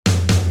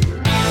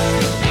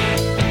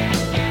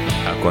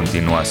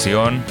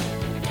continuación,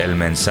 el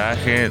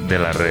mensaje de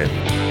la red.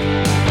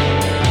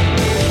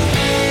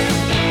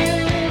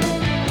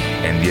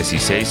 En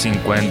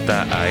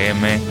 1650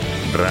 AM,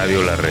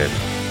 Radio La Red.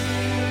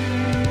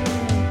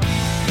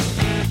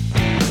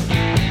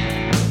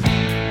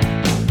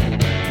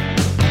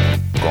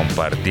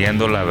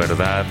 Compartiendo la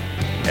verdad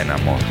en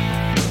amor.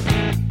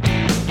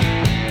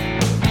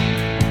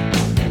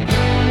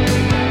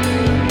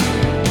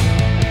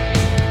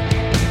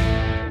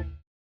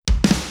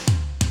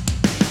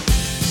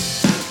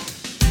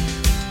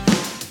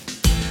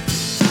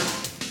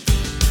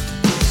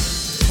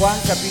 Juan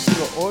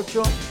capítulo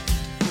 8,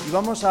 y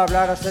vamos a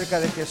hablar acerca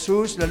de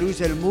Jesús, la luz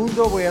del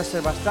mundo. Voy a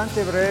ser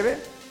bastante breve,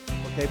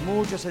 porque hay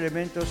muchos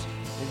elementos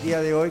el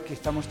día de hoy que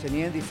estamos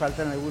teniendo y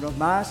faltan algunos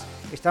más.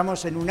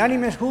 Estamos en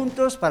Unánimes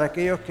Juntos, para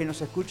aquellos que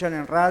nos escuchan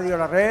en Radio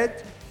La Red,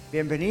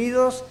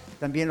 bienvenidos.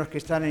 También los que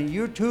están en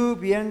YouTube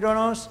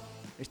viéndonos,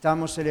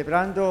 estamos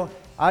celebrando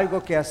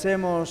algo que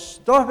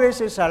hacemos 2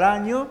 veces al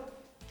año,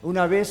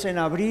 una vez en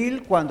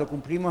abril cuando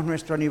cumplimos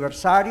nuestro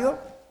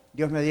aniversario.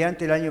 Dios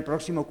mediante, el año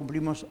próximo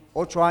cumplimos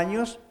 8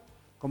 años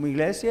como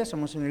iglesia,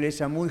 somos una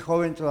iglesia muy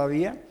joven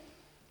todavía.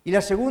 Y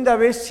la segunda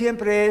vez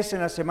siempre es en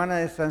la semana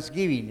de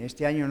Thanksgiving.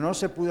 Este año no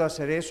se pudo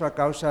hacer eso a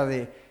causa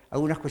de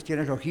algunas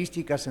cuestiones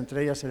logísticas,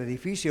 entre ellas el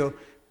edificio.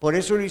 Por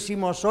eso lo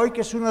hicimos hoy,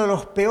 que es uno de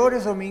los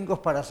peores domingos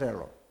para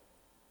hacerlo.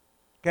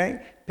 ¿Okay?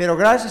 Pero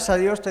gracias a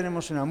Dios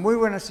tenemos una muy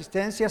buena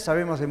asistencia.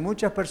 Sabemos de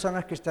muchas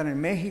personas que están en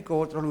México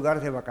u otros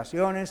lugares de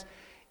vacaciones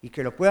y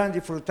que lo puedan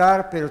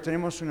disfrutar, pero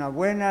tenemos una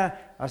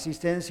buena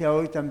asistencia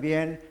hoy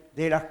también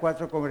de las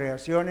 4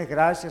 congregaciones.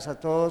 Gracias a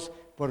todos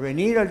por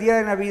venir al día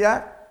de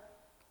Navidad.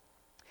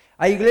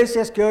 Hay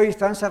iglesias que hoy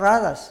están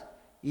cerradas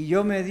y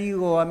yo me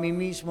digo a mí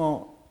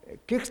mismo,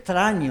 qué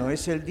extraño,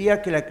 es el día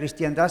que la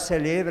cristiandad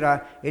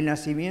celebra el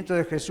nacimiento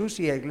de Jesús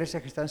y hay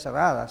iglesias que están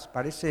cerradas.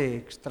 Parece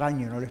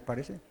extraño, ¿no les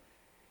parece?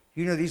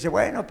 Y uno dice,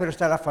 bueno, pero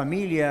está la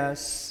familia.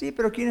 Sí,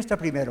 pero ¿quién está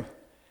primero?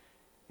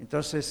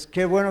 Entonces,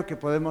 qué bueno que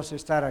podemos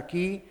estar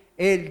aquí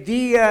el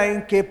día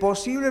en que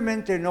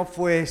posiblemente no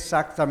fue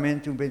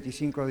exactamente un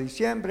 25 de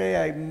diciembre,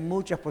 hay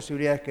muchas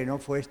posibilidades que no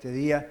fue este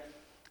día,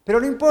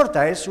 pero no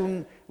importa, es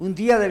un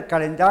día del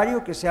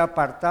calendario que se ha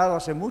apartado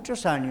hace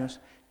muchos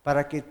años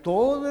para que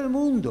todo el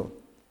mundo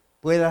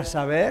pueda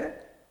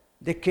saber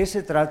de qué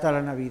se trata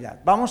la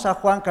Navidad. Vamos a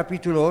Juan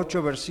capítulo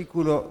 8,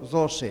 versículo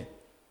 12.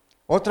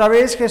 Otra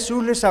vez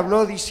Jesús les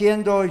habló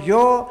diciendo,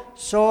 yo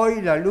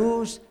soy la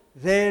luz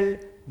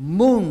del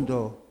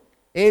mundo.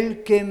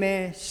 El que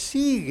me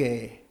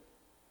sigue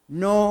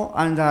no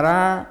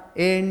andará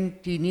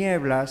en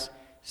tinieblas,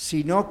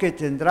 sino que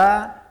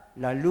tendrá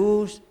la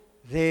luz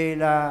de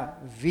la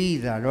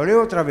vida. Lo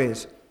leo otra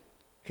vez.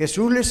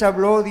 Jesús les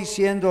habló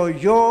diciendo,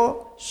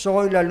 yo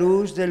soy la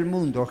luz del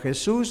mundo.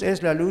 Jesús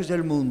es la luz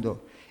del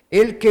mundo.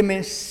 El que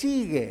me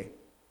sigue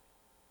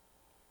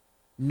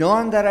no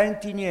andará en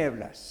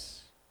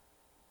tinieblas,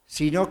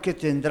 sino que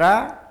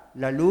tendrá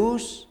la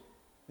luz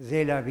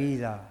de la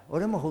vida.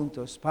 Oremos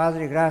juntos.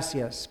 Padre,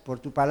 gracias por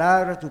tu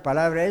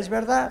palabra es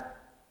verdad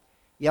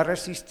y ha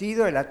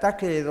resistido el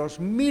ataque de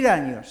 2000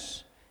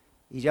 años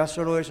y ya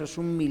solo eso es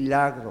un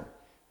milagro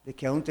de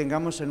que aún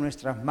tengamos en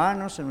nuestras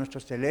manos, en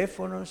nuestros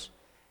teléfonos,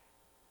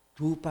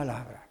 tu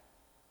palabra.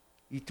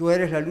 Y tú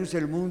eres la luz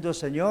del mundo,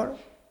 Señor,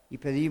 y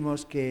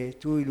pedimos que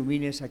tú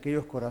ilumines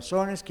aquellos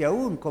corazones que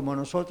aún como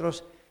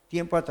nosotros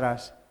tiempo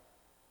atrás,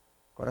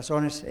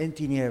 corazones en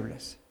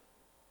tinieblas,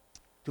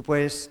 tú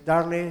puedes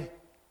darle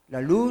la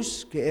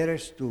luz que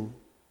eres tú,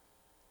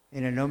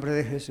 en el nombre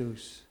de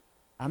Jesús.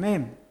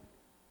 Amén.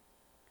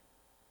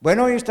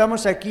 Bueno, hoy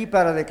estamos aquí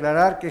para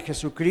declarar que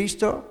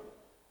Jesucristo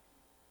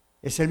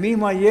es el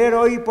mismo ayer,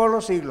 hoy y por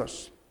los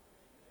siglos,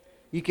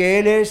 y que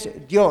Él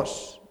es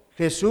Dios.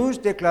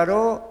 Jesús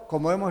declaró,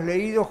 como hemos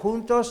leído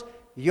juntos,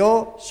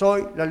 yo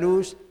soy la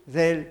luz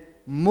del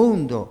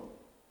mundo.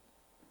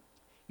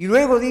 Y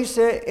luego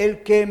dice,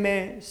 el que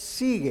me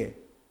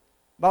sigue.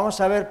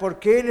 Vamos a ver por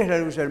qué Él es la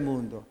luz del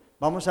mundo.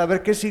 Vamos a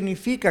ver qué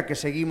significa que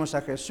seguimos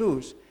a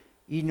Jesús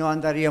y no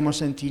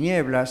andaríamos en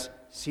tinieblas,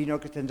 sino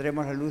que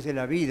tendremos la luz de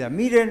la vida.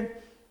 Miren,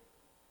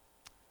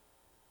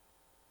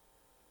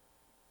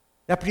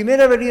 la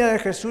primera venida de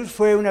Jesús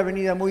fue una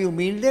venida muy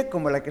humilde,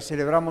 como la que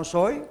celebramos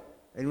hoy,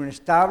 en un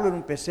establo, en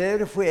un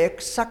pesebre. Fue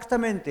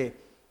exactamente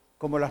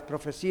como las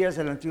profecías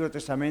del Antiguo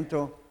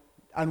Testamento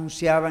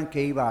anunciaban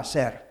que iba a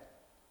ser.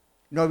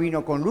 No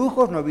vino con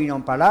lujos, no vino a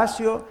un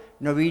palacio,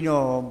 no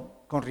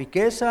vino con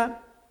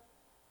riqueza.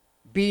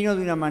 Vino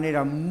de una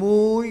manera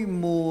muy,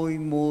 muy,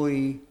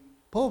 muy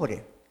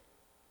pobre.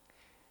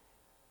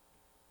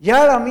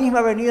 Ya la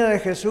misma venida de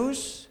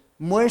Jesús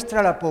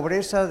muestra la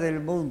pobreza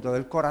del mundo,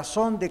 del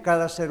corazón de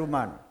cada ser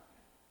humano.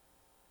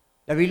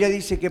 La Biblia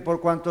dice que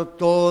por cuanto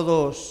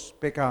todos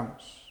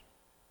pecamos,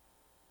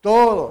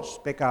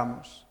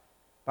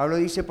 Pablo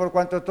dice, por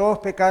cuanto todos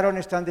pecaron,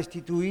 están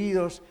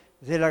destituidos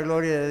de la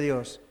gloria de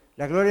Dios.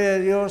 La gloria de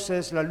Dios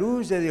es la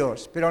luz de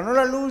Dios, pero no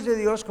la luz de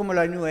Dios como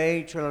la New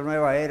Age o la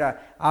Nueva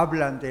Era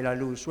hablan de la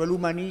luz, o el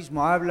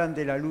humanismo hablan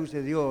de la luz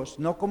de Dios,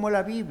 no como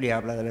la Biblia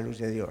habla de la luz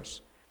de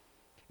Dios.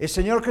 El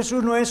Señor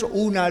Jesús no es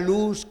una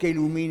luz que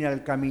ilumina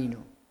el camino,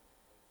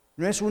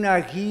 no es una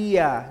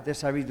guía de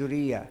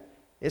sabiduría.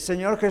 El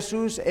Señor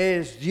Jesús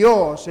es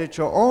Dios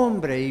hecho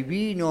hombre y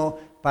vino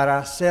para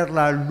hacer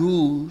la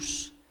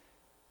luz,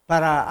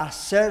 para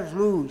hacer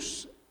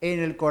luz en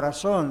el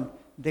corazón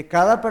de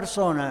cada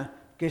persona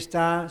que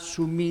está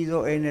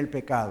sumido en el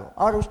pecado.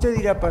 Ahora usted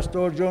dirá,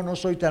 pastor, yo no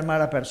soy tan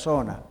mala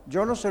persona.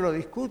 Yo no se lo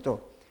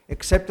discuto,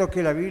 excepto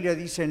que la Biblia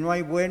dice no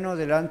hay bueno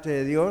delante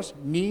de Dios,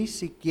 ni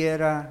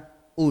siquiera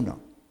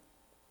uno.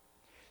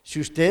 Si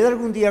usted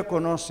algún día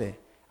conoce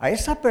a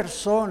esa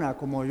persona,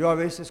 como yo a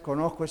veces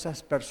conozco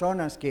esas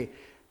personas que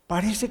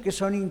parece que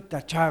son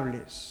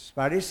intachables,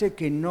 parece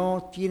que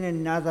no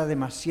tienen nada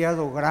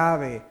demasiado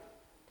grave,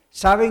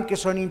 saben que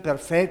son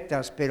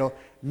imperfectas, pero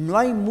no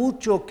hay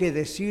mucho que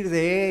decir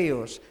de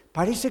ellos,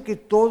 parece que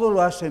todo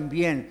lo hacen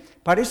bien,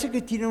 parece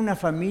que tienen una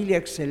familia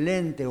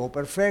excelente o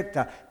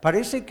perfecta,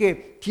 parece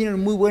que tienen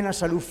muy buena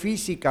salud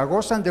física,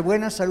 gozan de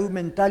buena salud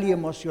mental y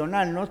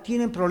emocional, no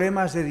tienen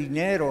problemas de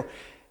dinero,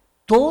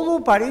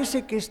 todo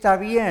parece que está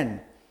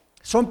bien.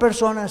 Son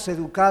personas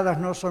educadas,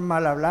 no son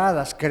mal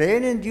habladas,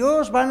 creen en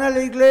Dios, van a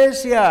la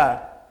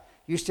iglesia.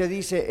 Y usted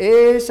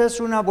dice, esa es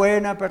una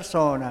buena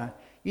persona.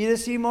 Y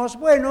decimos,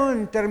 bueno,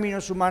 en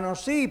términos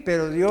humanos sí,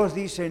 pero Dios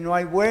dice, no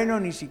hay bueno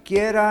ni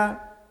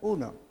siquiera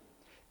uno.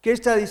 ¿Qué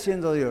está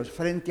diciendo Dios?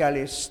 Frente al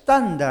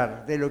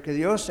estándar de lo que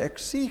Dios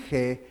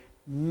exige,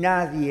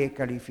 nadie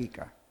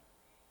califica.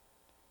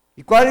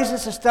 ¿Y cuál es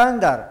ese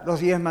estándar? Los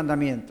 10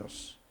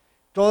 mandamientos.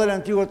 Todo el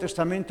Antiguo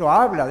Testamento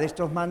habla de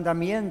estos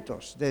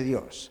mandamientos de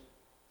Dios.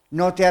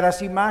 No te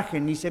harás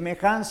imagen ni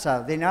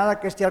semejanza de nada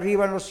que esté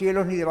arriba en los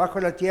cielos ni debajo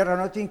de la tierra,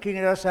 no te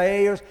inclinarás a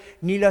ellos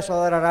ni las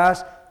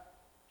adorarás.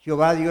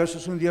 Jehová Dios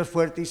es un Dios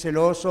fuerte y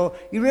celoso.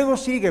 Y luego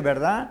sigue,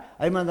 ¿verdad?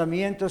 Hay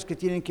mandamientos que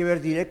tienen que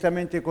ver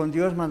directamente con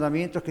Dios,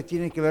 mandamientos que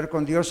tienen que ver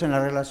con Dios en la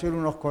relación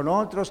unos con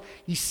otros,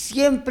 y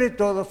siempre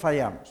todos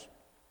fallamos.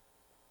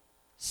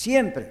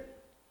 Siempre.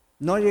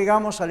 No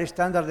llegamos al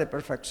estándar de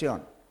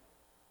perfección.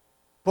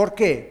 ¿Por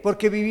qué?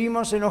 Porque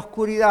vivimos en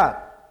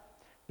oscuridad.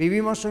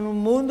 Vivimos en un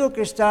mundo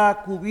que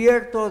está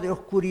cubierto de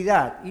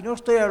oscuridad. Y no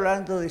estoy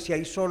hablando de si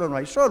hay sol o no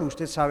hay sol,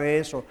 usted sabe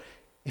eso.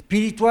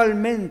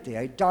 Espiritualmente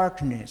hay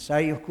darkness,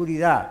 hay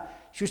oscuridad.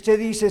 Si usted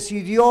dice,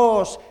 si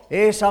Dios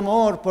es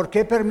amor, ¿por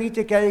qué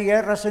permite que haya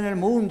guerras en el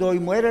mundo y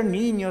mueran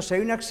niños,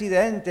 hay un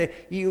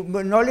accidente? Y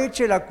no le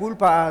eche la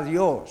culpa a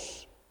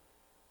Dios.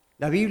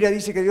 La Biblia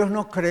dice que Dios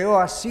no creó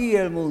así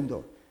el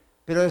mundo.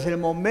 Pero desde el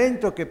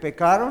momento que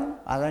pecaron,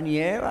 Adán y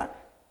Eva,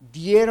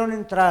 dieron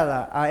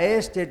entrada a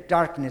este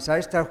darkness, a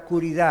esta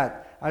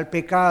oscuridad, al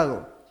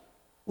pecado.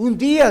 Un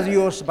día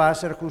Dios va a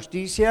hacer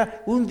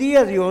justicia, un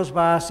día Dios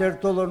va a hacer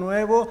todo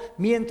nuevo,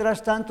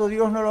 mientras tanto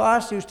Dios no lo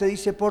hace. Y usted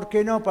dice, ¿por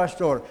qué no,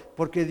 pastor?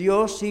 Porque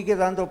Dios sigue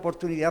dando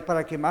oportunidad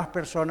para que más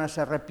personas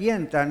se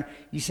arrepientan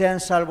y sean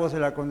salvos de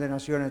la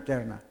condenación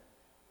eterna.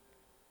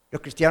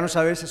 Los cristianos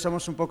a veces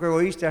somos un poco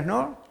egoístas,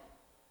 ¿no?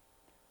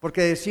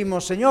 Porque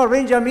decimos, Señor,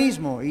 ven ya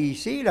mismo. Y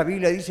sí, la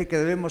Biblia dice que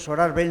debemos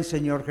orar, ven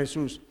Señor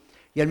Jesús.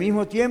 Y al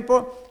mismo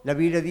tiempo, la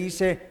Biblia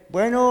dice,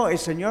 bueno, el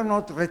Señor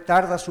no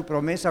retarda su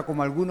promesa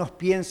como algunos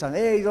piensan.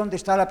 ¿Dónde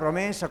está la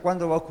promesa?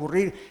 ¿Cuándo va a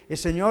ocurrir? El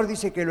Señor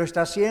dice que lo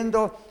está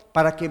haciendo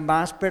para que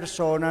más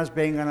personas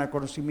vengan al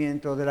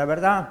conocimiento de la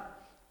verdad.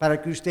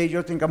 Para que usted y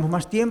yo tengamos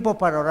más tiempo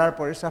para orar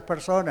por esas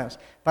personas.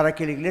 Para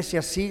que la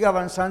iglesia siga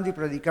avanzando y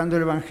predicando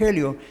el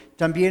Evangelio.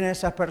 También a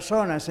esas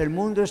personas. El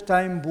mundo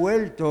está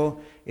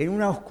envuelto en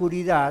una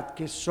oscuridad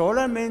que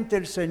solamente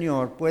el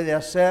Señor puede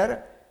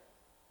hacer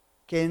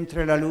que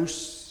entre la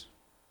luz,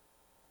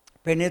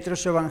 penetre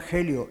su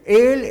Evangelio.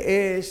 Él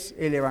es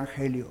el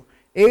Evangelio.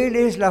 Él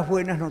es las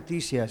buenas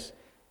noticias.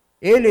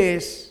 Él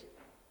es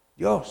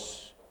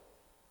Dios.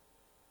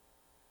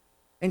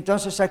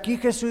 Entonces aquí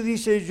Jesús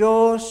dice,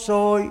 yo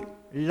soy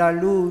la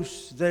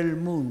luz del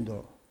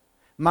mundo.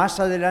 Más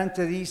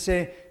adelante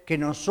dice que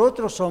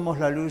nosotros somos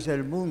la luz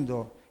del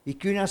mundo y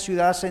que una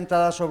ciudad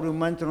sentada sobre un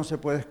monte no se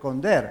puede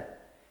esconder.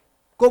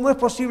 ¿Cómo es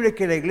posible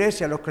que la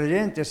iglesia, los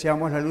creyentes,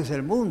 seamos la luz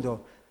del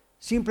mundo?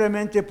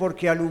 Simplemente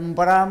porque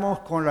alumbramos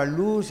con la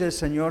luz del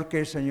Señor, que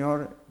el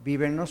Señor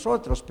vive en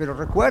nosotros. Pero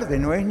recuerde,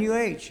 no es New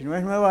Age, no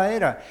es nueva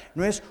era,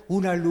 no es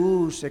una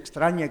luz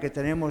extraña que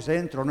tenemos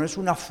dentro, no es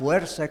una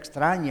fuerza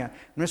extraña,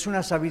 no es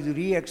una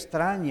sabiduría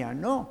extraña,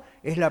 no.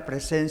 Es la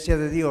presencia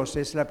de Dios,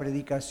 es la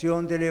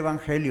predicación del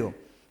Evangelio,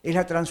 es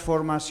la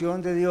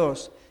transformación de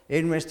Dios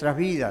en nuestras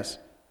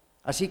vidas.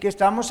 Así que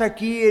estamos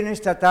aquí en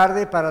esta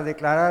tarde para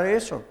declarar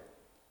eso.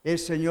 El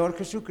Señor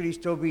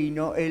Jesucristo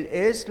vino, Él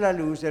es la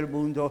luz del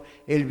mundo,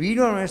 Él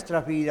vino a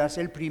nuestras vidas,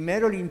 Él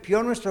primero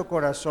limpió nuestro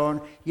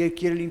corazón y Él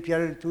quiere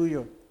limpiar el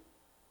tuyo.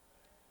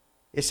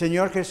 El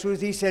Señor Jesús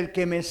dice, el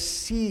que me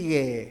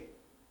sigue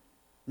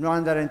no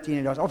andará en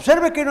tinieblas.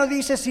 Observe que no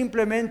dice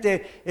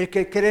simplemente el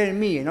que cree en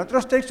mí, en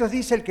otros textos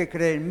dice el que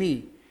cree en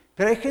mí,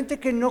 pero hay gente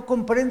que no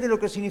comprende lo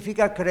que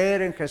significa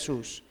creer en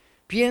Jesús.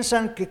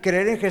 Piensan que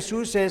creer en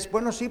Jesús es,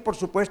 bueno, sí, por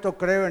supuesto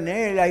creo en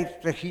Él, hay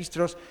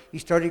registros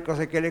históricos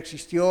de que Él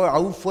existió,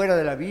 aún fuera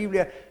de la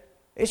Biblia.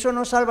 Eso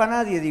no salva a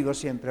nadie, digo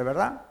siempre,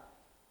 ¿verdad?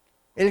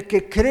 El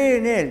que cree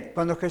en Él.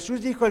 Cuando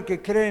Jesús dijo el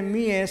que cree en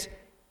mí es,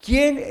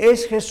 ¿quién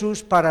es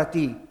Jesús para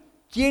ti?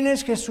 ¿Quién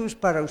es Jesús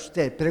para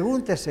usted?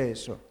 Pregúntese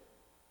eso.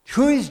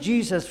 Who is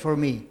Jesus for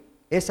me?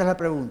 Esa es la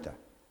pregunta.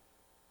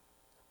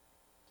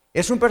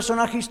 ¿Es un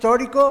personaje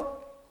histórico?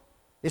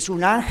 ¿Es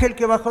un ángel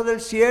que bajó del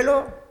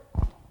cielo?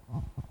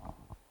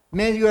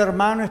 ¿Medio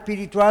hermano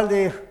espiritual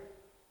de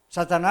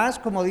Satanás,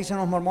 como dicen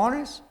los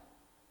mormones?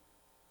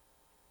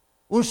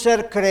 ¿Un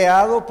ser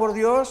creado por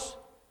Dios?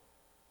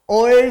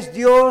 ¿O es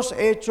Dios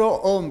hecho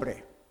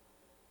hombre?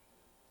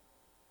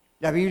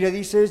 La Biblia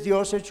dice es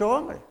Dios hecho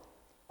hombre.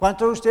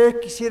 ¿Cuántos de ustedes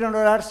quisieran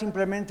orar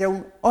simplemente a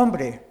un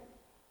hombre,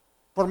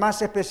 por más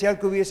especial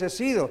que hubiese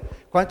sido?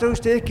 ¿Cuántos de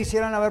ustedes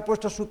quisieran haber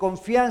puesto su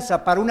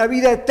confianza para una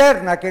vida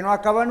eterna que no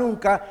acaba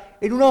nunca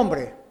en un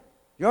hombre?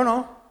 Yo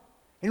no,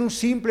 en un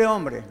simple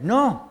hombre,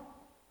 no.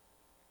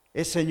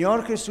 El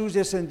Señor Jesús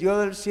descendió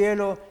del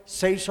cielo,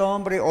 se hizo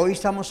hombre, hoy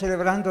estamos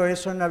celebrando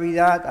eso en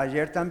Navidad,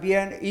 ayer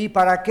también. ¿Y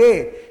para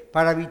qué?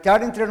 Para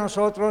habitar entre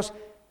nosotros,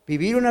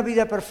 vivir una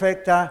vida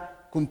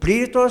perfecta,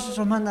 cumplir todos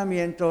esos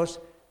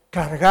mandamientos,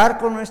 cargar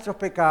con nuestros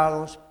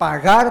pecados,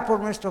 pagar por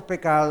nuestros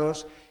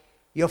pecados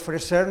y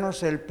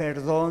ofrecernos el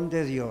perdón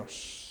de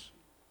Dios.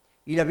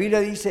 Y la Biblia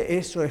dice,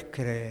 eso es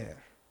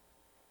creer.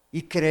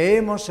 Y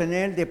creemos en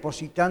Él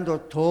depositando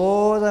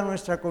toda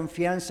nuestra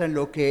confianza en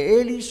lo que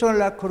Él hizo en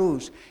la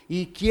cruz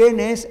y quién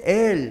es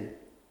Él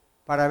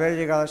para haber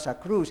llegado a esa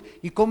cruz.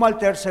 Y cómo al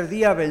tercer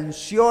día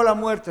venció la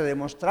muerte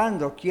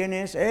demostrando quién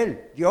es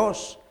Él,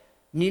 Dios.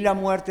 Ni la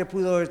muerte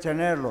pudo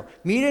detenerlo.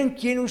 Miren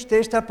quién usted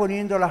está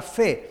poniendo la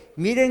fe.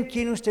 Miren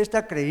quién usted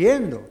está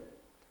creyendo.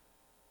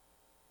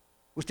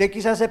 Usted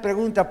quizás se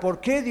pregunta, ¿por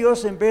qué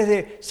Dios en vez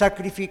de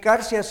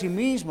sacrificarse a sí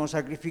mismo,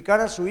 sacrificar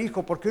a su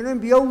Hijo, por qué no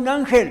envió un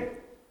ángel?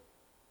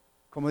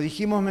 Como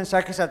dijimos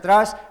mensajes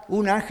atrás,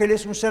 un ángel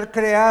es un ser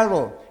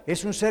creado,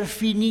 es un ser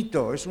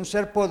finito, es un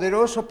ser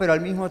poderoso, pero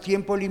al mismo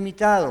tiempo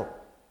limitado.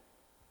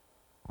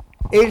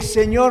 El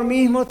Señor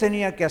mismo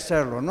tenía que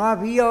hacerlo, no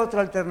había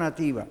otra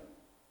alternativa.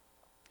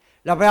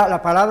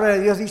 La palabra de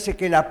Dios dice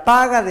que la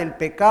paga del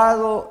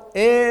pecado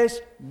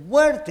es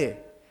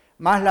muerte,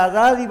 mas la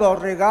dádiva o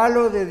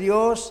regalo de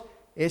Dios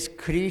es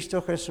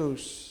Cristo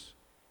Jesús.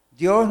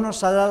 Dios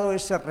nos ha dado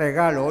ese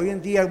regalo. Hoy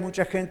en día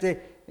mucha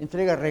gente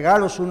entrega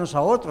regalos unos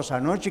a otros.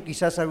 Anoche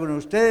quizás algunos de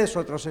ustedes,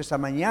 otros esta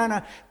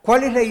mañana.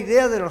 ¿Cuál es la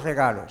idea de los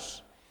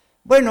regalos?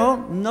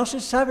 Bueno, no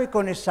se sabe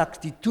con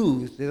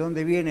exactitud de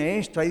dónde viene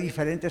esto. Hay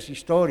diferentes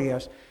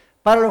historias.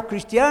 Para los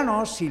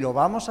cristianos, si lo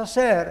vamos a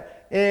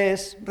hacer,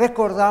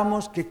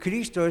 recordamos que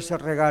Cristo es el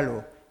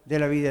regalo de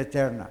la vida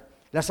eterna.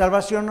 La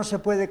salvación no se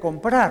puede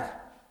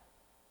comprar.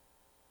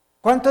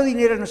 ¿Cuánto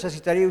dinero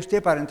necesitaría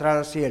usted para entrar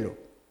al cielo?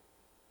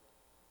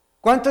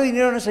 ¿Cuánto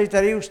dinero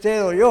necesitaría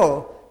usted o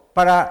yo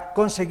para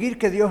conseguir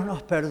que Dios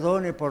nos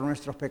perdone por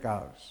nuestros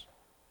pecados?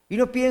 Y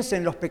no piense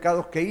en los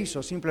pecados que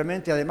hizo,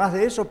 simplemente, además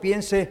de eso,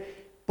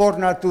 piense, por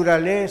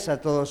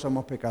naturaleza todos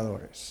somos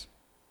pecadores.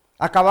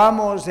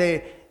 Acabamos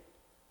de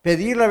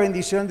pedir la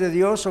bendición de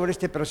Dios sobre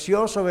este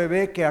precioso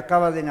bebé que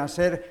acaba de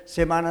nacer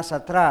semanas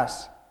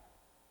atrás.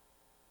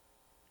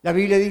 La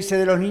Biblia dice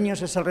de los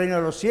niños es el reino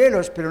de los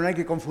cielos, pero no hay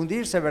que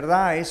confundirse,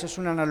 ¿verdad? Eso es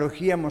una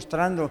analogía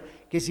mostrando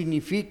qué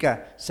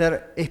significa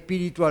ser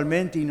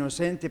espiritualmente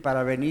inocente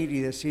para venir y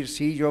decir,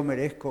 sí, yo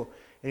merezco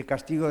el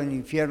castigo del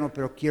infierno,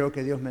 pero quiero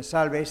que Dios me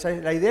salve.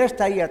 La idea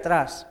está ahí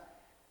atrás.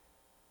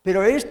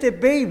 Pero este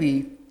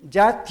baby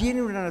ya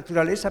tiene una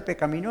naturaleza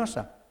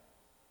pecaminosa.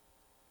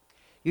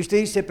 Y usted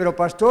dice, pero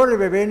pastor, el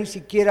bebé ni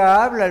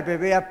siquiera habla, el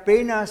bebé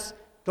apenas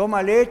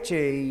toma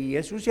leche y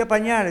ensucia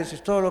pañales,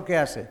 es todo lo que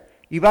hace.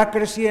 Y va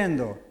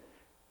creciendo.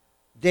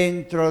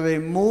 Dentro de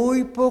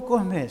muy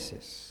pocos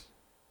meses,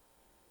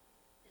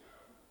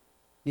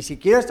 ni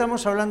siquiera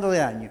estamos hablando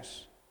de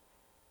años,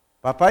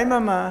 papá y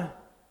mamá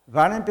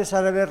van a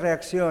empezar a ver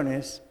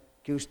reacciones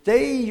que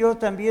usted y yo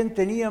también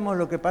teníamos,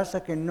 lo que pasa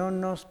es que no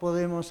nos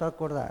podemos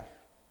acordar.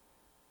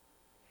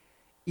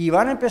 Y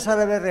van a empezar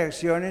a ver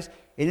reacciones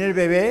en el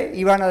bebé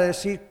y van a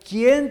decir,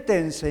 ¿quién te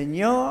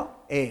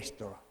enseñó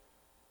esto?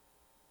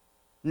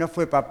 No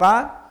fue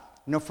papá,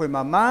 no fue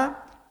mamá,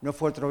 no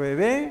fue otro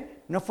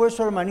bebé, no fue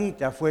su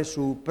hermanita, fue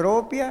su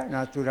propia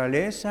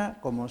naturaleza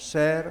como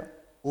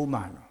ser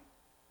humano.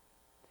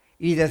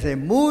 Y desde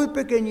muy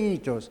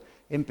pequeñitos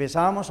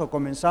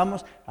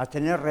comenzamos a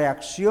tener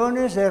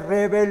reacciones de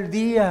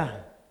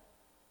rebeldía.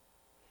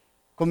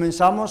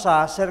 Comenzamos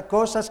a hacer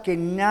cosas que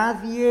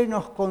nadie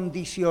nos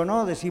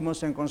condicionó,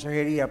 decimos en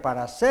consejería,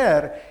 para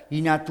hacer,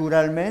 y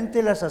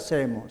naturalmente las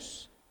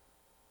hacemos.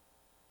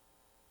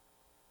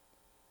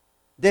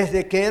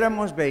 Desde que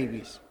éramos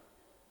babies.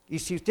 Y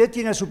si usted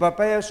tiene a su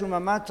papá y a su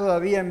mamá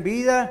todavía en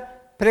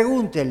vida,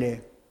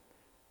 pregúntele.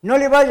 No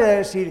le vaya a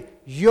decir,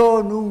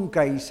 yo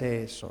nunca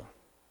hice eso.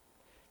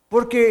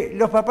 Porque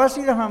los papás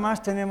y las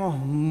mamás tenemos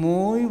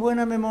muy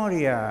buena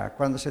memoria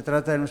cuando se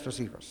trata de nuestros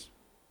hijos.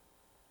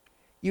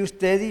 Y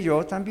usted y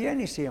yo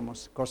también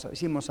hicimos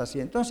así.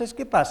 Entonces,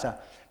 ¿qué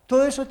pasa?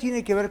 Todo eso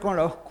tiene que ver con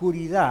la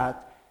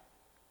oscuridad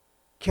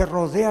que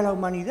rodea a la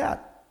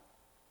humanidad.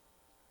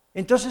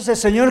 Entonces el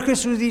Señor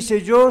Jesús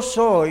dice, yo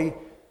soy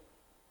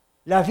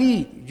la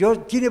vid.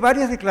 Tiene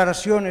varias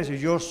declaraciones de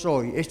yo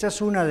soy. Esta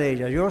es una de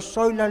ellas. Yo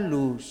soy la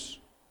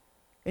luz.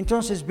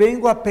 Entonces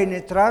vengo a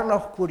penetrar la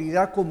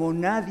oscuridad como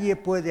nadie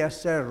puede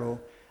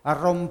hacerlo, a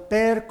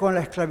romper con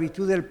la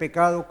esclavitud del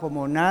pecado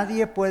como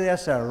nadie puede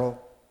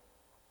hacerlo.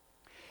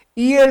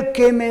 Y el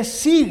que me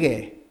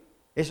sigue,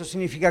 eso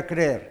significa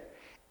creer,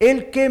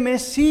 el que me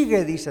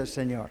sigue, dice el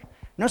Señor.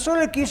 No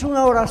solo el que hizo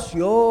una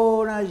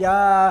oración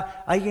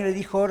allá, alguien le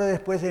dijo, ora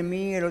después de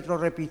mí, el otro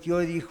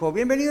repitió y dijo,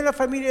 bienvenido a la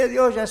familia de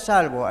Dios, ya es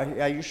salvo.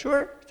 ¿Are you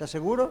sure? ¿Estás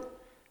seguro?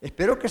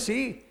 Espero que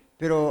sí,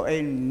 pero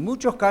en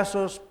muchos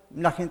casos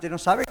la gente no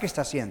sabe qué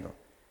está haciendo.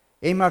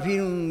 Es más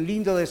bien un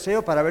lindo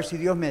deseo para ver si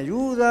Dios me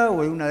ayuda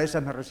o en una de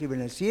esas me recibe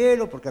en el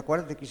cielo, porque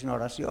acuérdate que hice una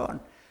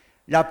oración.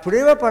 La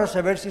prueba para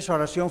saber si su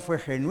oración fue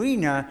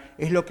genuina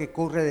es lo que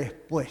ocurre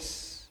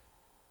después.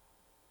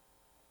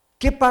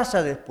 ¿Qué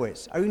pasa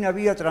después? ¿Hay una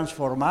vida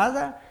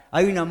transformada?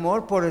 ¿Hay un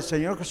amor por el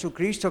Señor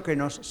Jesucristo que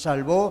nos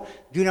salvó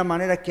de una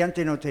manera que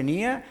antes no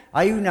tenía?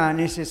 ¿Hay una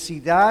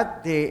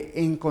necesidad de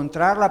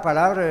encontrar la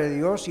palabra de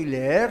Dios y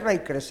leerla y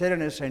crecer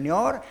en el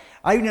Señor?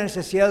 ¿Hay una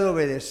necesidad de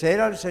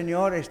obedecer al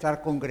Señor,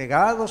 estar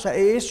congregados?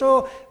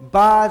 Eso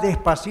va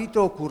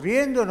despacito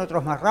ocurriendo, en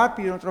otros más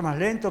rápido, en otros más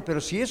lento,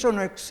 pero si eso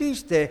no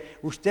existe,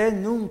 usted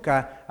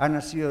nunca ha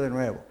nacido de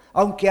nuevo,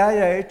 aunque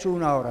haya hecho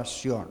una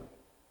oración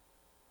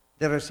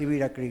de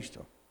recibir a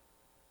Cristo.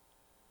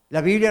 La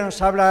Biblia nos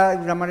habla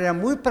de una manera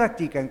muy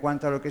práctica en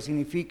cuanto a lo que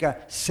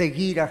significa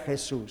seguir a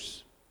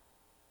Jesús.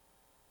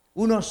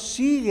 Uno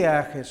sigue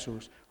a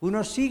Jesús,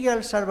 uno sigue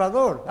al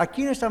Salvador. ¿A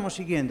quién estamos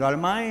siguiendo? Al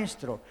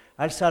Maestro,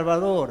 al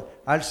Salvador,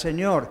 al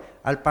Señor,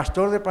 al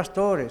Pastor de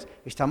pastores.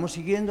 Estamos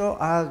siguiendo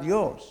a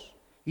Dios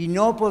y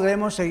no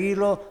podemos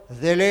seguirlo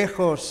de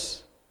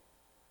lejos.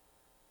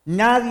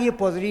 Nadie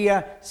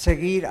podría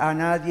seguir a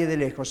nadie de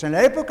lejos. En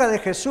la época de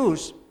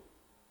Jesús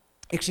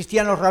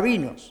existían los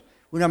rabinos,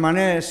 una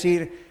manera de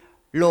decir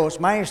los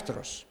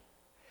maestros.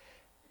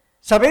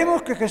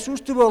 Sabemos que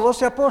Jesús tuvo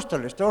 12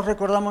 apóstoles, todos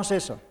recordamos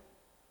eso.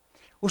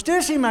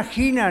 ¿Ustedes se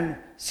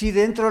imaginan si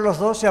dentro de los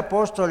 12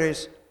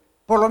 apóstoles,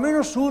 por lo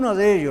menos uno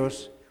de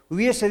ellos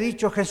hubiese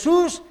dicho,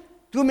 Jesús,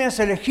 tú me has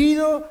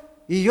elegido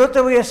y yo te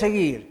voy a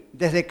seguir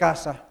desde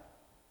casa?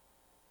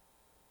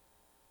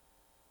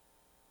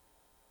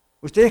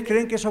 ¿Ustedes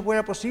creen que eso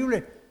fuera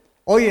posible?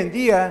 Hoy en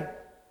día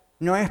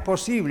no es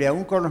posible,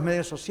 aún con los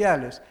medios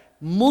sociales,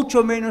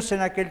 mucho menos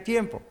en aquel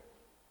tiempo.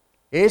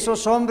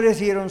 Esos hombres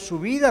dieron su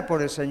vida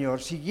por el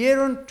Señor,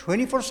 siguieron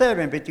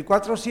 24/7,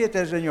 24/7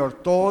 al Señor,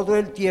 todo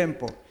el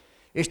tiempo.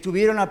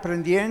 Estuvieron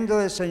aprendiendo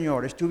del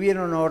Señor,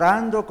 estuvieron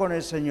orando con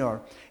el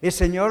Señor. El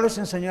Señor les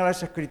enseñó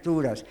las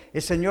Escrituras,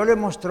 el Señor les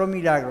mostró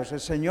milagros, el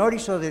Señor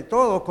hizo de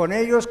todo con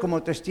ellos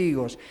como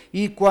testigos.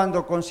 Y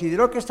cuando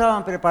consideró que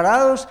estaban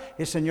preparados,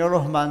 el Señor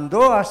los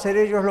mandó a hacer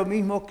ellos lo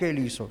mismo que Él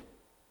hizo.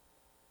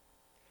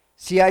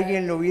 Si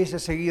alguien lo hubiese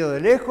seguido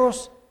de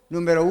lejos,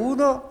 número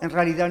uno, en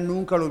realidad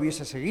nunca lo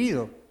hubiese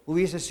seguido.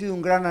 Hubiese sido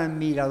un gran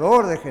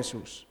admirador de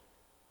Jesús.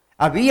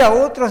 Había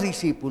otros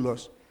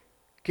discípulos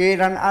que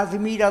eran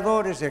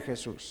admiradores de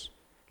Jesús.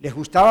 Les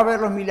gustaba ver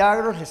los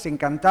milagros, les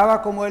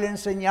encantaba cómo Él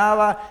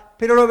enseñaba,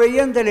 pero lo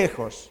veían de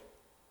lejos.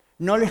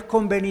 No les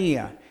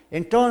convenía.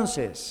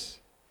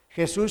 Entonces,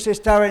 Jesús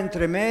estaba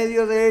entre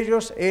medio de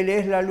ellos, Él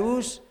es la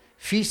luz.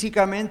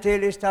 Físicamente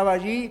Él estaba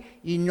allí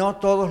y no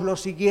todos lo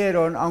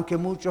siguieron, aunque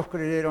muchos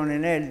creyeron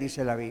en Él,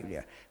 dice la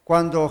Biblia.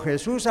 Cuando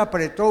Jesús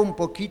apretó un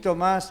poquito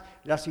más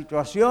la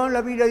situación,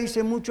 la Biblia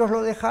dice muchos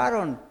lo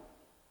dejaron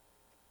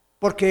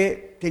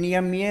porque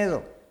tenían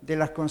miedo de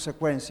las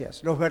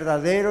consecuencias. Los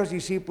verdaderos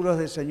discípulos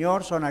del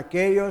Señor son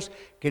aquellos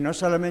que no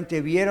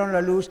solamente vieron la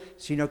luz,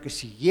 sino que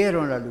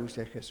siguieron la luz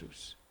de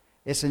Jesús.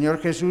 El Señor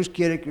Jesús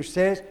quiere que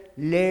usted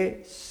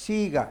le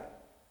siga.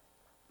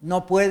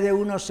 No puede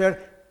uno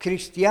ser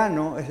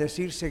cristiano, es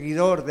decir,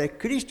 seguidor de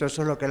Cristo,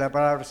 eso es lo que la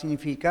palabra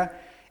significa,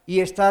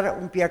 y estar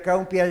un pie acá,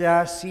 un pie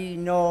allá,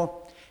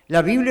 sino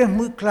la Biblia es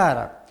muy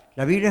clara.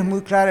 La Biblia es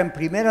muy clara en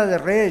Primera de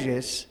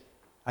Reyes,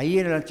 ahí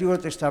en el Antiguo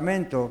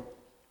Testamento,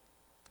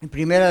 en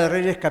Primera de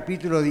Reyes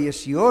capítulo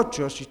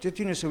 18, si usted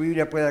tiene su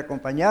Biblia puede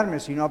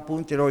acompañarme, si no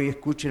apúntelo y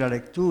escuche la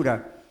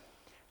lectura.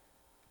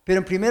 Pero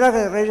en Primera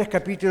de Reyes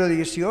capítulo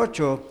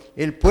 18,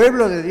 el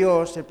pueblo de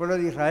Dios, el pueblo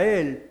de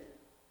Israel,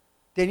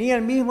 tenía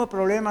el mismo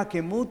problema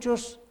que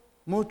muchos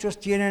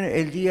tienen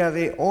el día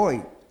de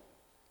hoy.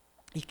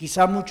 Y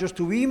quizá muchos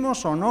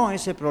tuvimos o no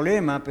ese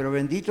problema, pero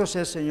bendito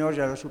sea el Señor,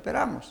 ya lo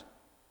superamos.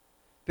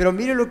 Pero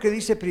mire lo que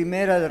dice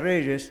Primera de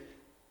Reyes,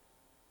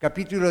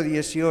 capítulo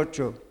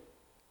 18.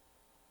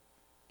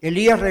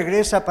 Elías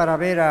regresa para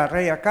ver a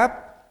rey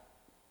Acab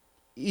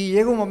y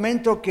llega un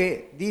momento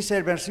que dice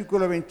el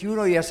versículo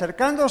 21, y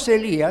acercándose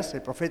Elías,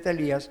 el profeta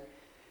Elías,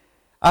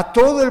 a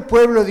todo el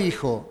pueblo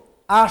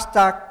dijo,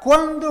 ¿hasta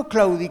cuándo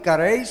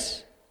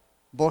claudicaréis?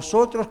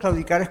 Vosotros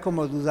claudicaréis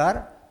como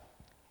dudar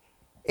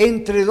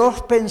entre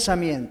dos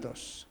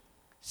pensamientos.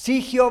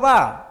 Si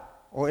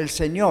Jehová o el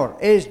Señor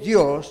es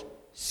Dios,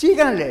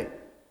 síganle.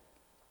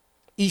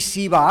 Y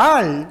si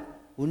Baal,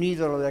 un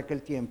ídolo de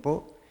aquel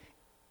tiempo,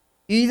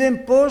 Id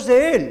en pos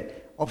de Él.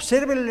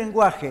 Observe el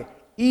lenguaje.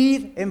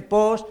 Id en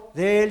pos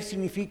de Él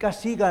significa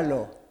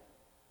síganlo.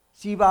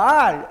 Si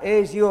Baal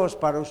es Dios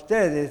para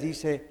ustedes,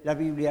 dice la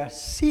Biblia,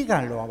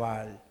 síganlo a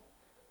Baal.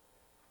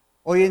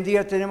 Hoy en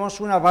día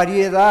tenemos una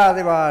variedad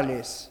de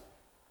Baales.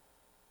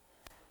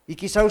 Y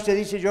quizá usted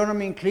dice, yo no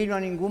me inclino a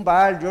ningún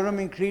Baal, yo no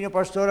me inclino,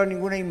 pastor, a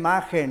ninguna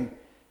imagen.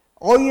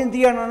 Hoy en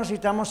día no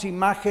necesitamos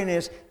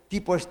imágenes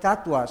tipo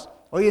estatuas.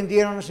 Hoy en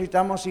día no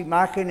necesitamos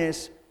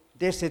imágenes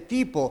de ese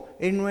tipo.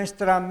 En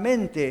nuestra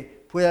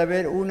mente puede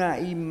haber una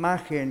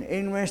imagen.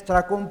 En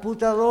nuestra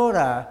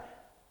computadora,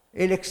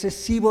 el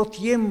excesivo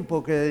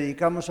tiempo que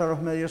dedicamos a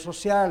los medios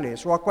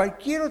sociales o a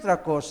cualquier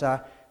otra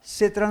cosa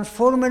se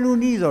transforma en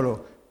un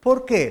ídolo.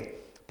 ¿Por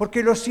qué?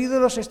 Porque los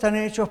ídolos están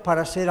hechos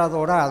para ser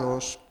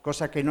adorados,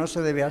 cosa que no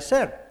se debe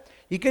hacer.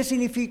 ¿Y qué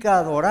significa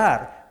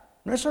adorar?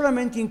 No es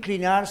solamente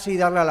inclinarse y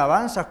darle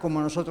alabanzas como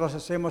nosotros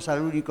hacemos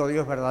al único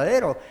Dios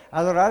verdadero.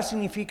 Adorar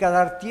significa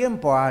dar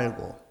tiempo a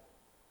algo.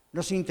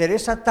 Nos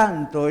interesa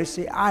tanto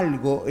ese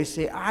algo,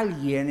 ese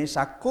alguien,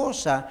 esa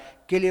cosa,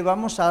 que le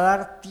vamos a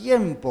dar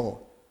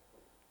tiempo.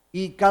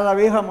 Y cada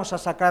vez vamos a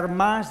sacar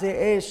más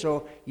de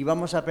eso y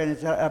vamos a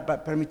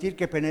permitir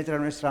que penetre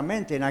en nuestra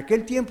mente. En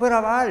aquel tiempo era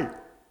Baal.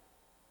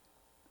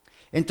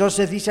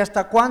 Entonces dice,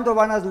 ¿hasta cuándo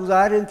van a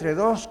dudar entre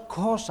dos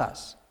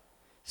cosas?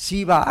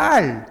 Si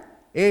Baal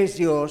es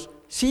Dios,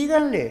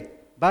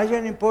 síganle,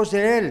 vayan en pos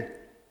de Él.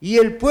 Y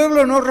el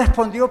pueblo no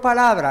respondió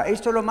palabra.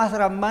 Esto es lo más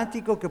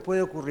dramático que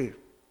puede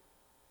ocurrir.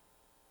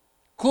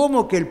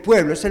 ¿Cómo que el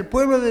pueblo? Es el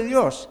pueblo de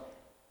Dios.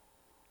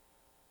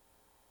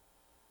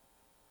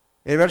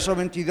 El verso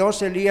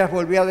 22, Elías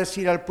volvió a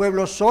decir al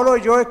pueblo, solo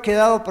yo he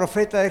quedado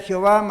profeta de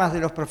Jehová, más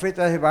de los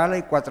profetas de Baal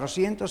hay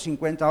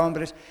 450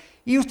 hombres.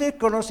 Y usted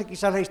conoce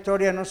quizás la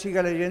historia, no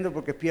siga leyendo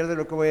porque pierde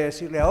lo que voy a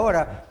decirle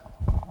ahora.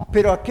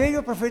 Pero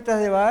aquellos profetas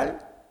de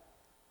Baal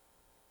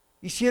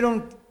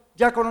hicieron,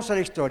 ya conoce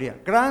la historia,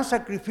 gran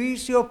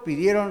sacrificio,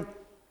 pidieron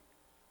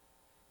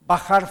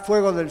bajar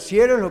fuego del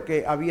cielo, lo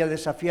que había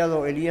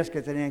desafiado Elías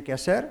que tenían que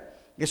hacer.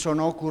 Eso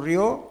no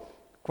ocurrió.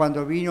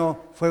 Cuando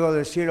vino fuego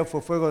del cielo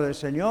fue fuego del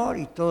Señor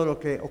y todo lo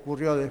que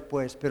ocurrió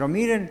después. Pero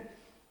miren,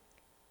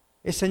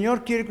 el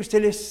Señor quiere que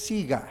usted le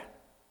siga.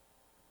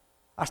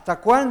 ¿Hasta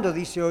cuándo,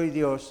 dice hoy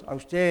Dios, a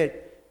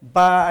usted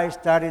va a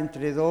estar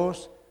entre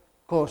dos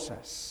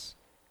cosas?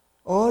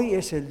 Hoy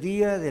es el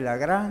día de la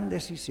gran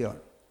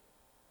decisión.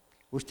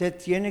 Usted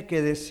tiene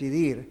que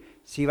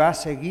decidir si va a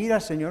seguir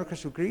al Señor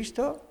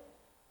Jesucristo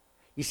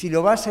y si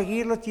lo va a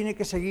seguir, lo tiene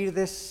que seguir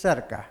de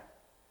cerca,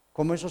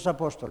 como esos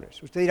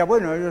apóstoles. Usted dirá,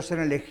 bueno, ellos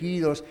eran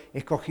elegidos,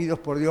 escogidos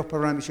por Dios por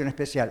una misión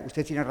especial.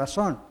 Usted tiene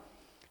razón,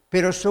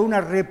 pero son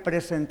una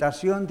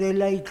representación de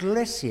la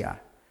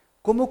iglesia.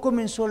 ¿Cómo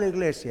comenzó la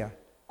iglesia?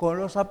 Con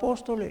los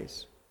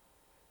apóstoles.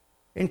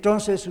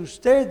 Entonces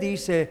usted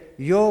dice,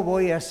 yo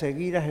voy a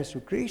seguir a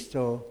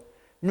Jesucristo.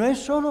 No es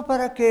solo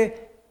para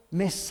que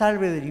me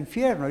salve del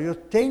infierno, yo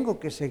tengo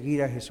que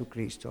seguir a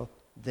Jesucristo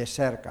de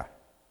cerca.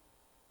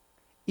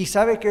 ¿Y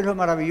sabe qué es lo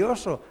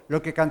maravilloso?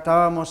 Lo que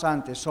cantábamos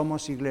antes,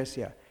 somos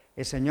iglesia.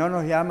 El Señor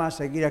nos llama a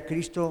seguir a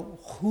Cristo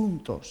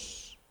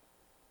juntos.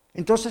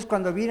 Entonces,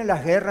 cuando vienen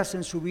las guerras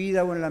en su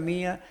vida o en la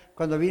mía,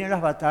 cuando vienen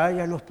las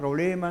batallas, los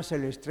problemas,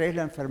 el estrés,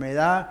 la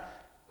enfermedad,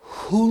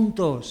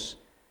 juntos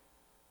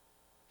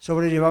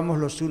sobrellevamos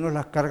los unos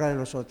las cargas de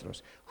los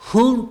otros.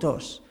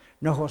 Juntos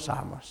nos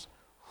gozamos.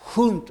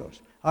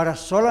 Juntos. Ahora,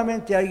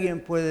 solamente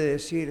alguien puede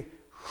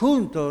decir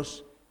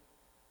juntos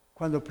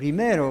cuando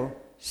primero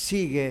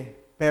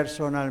sigue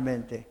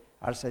personalmente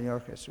al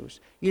Señor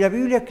Jesús. Y la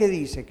Biblia, ¿qué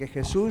dice? Que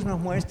Jesús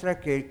nos muestra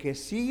que el que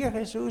sigue a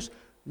Jesús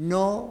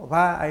no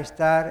va a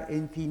estar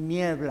en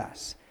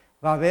tinieblas,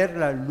 va a ver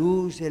la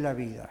luz de la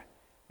vida.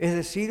 Es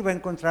decir, va a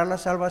encontrar la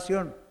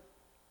salvación,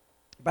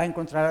 va a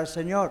encontrar al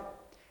Señor.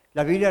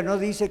 La Biblia no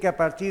dice que a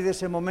partir de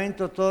ese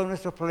momento todos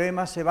nuestros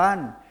problemas se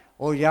van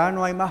o ya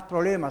no hay más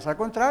problemas. Al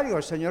contrario,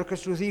 el Señor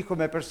Jesús dijo,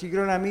 me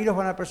persiguieron a mí, los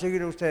van a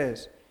perseguir a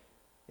ustedes.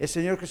 El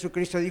Señor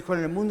Jesucristo dijo, en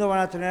el mundo van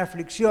a tener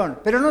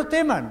aflicción, pero no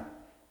teman,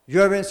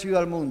 yo he vencido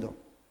al mundo.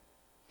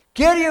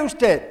 ¿Qué haría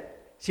usted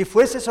si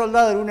fuese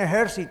soldado en un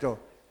ejército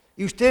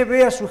y usted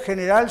ve a su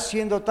general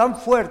siendo tan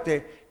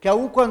fuerte que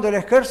aun cuando el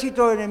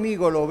ejército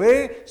enemigo lo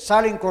ve,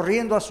 salen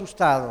corriendo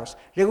asustados?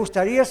 ¿Le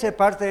gustaría ser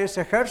parte de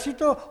ese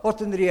ejército o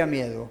tendría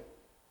miedo?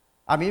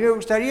 A mí me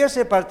gustaría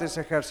ser parte de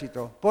ese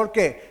ejército. ¿Por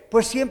qué?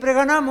 Pues siempre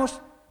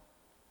ganamos.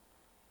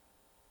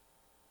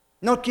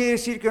 No quiere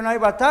decir que no hay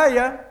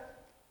batalla,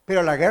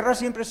 pero la guerra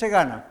siempre se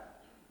gana.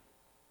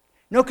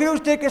 ¿No cree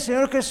usted que el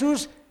Señor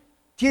Jesús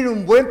tiene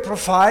un buen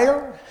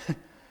profile?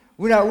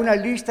 Una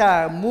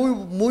lista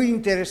muy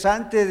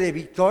interesante de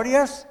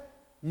victorias.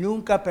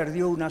 Nunca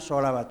perdió una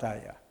sola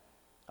batalla.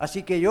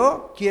 Así que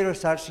yo quiero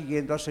estar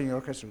siguiendo al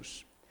Señor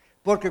Jesús.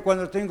 Porque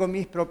cuando tengo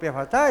mis propias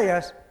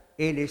batallas,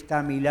 Él está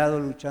a mi lado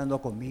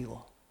luchando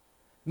conmigo.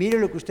 Mire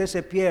lo que usted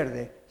se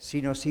pierde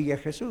si no sigue a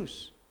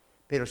Jesús.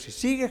 Pero si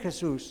sigue a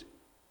Jesús,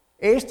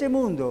 este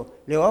mundo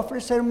le va a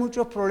ofrecer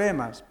muchos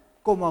problemas,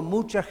 como a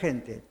mucha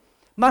gente.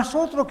 Más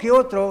otro que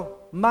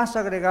otro, más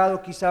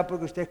agregado quizá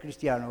porque usted es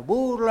cristiano.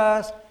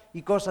 Burlas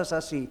y cosas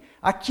así.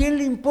 ¿A quién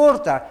le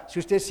importa si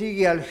usted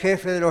sigue al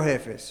jefe de los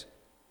jefes?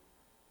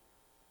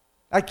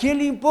 ¿A quién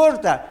le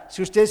importa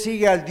si usted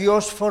sigue al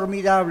Dios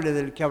formidable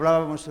del que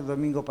hablábamos el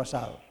domingo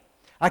pasado?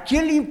 ¿A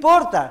quién le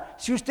importa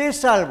si usted es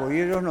salvo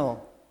y ellos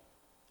no?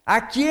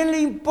 ¿A quién le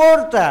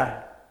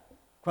importa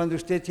cuando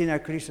usted tiene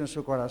a Cristo en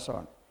su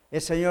corazón?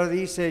 El Señor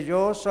dice,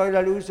 yo soy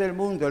la luz del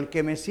mundo, el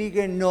que me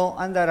sigue no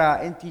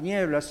andará en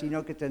tinieblas,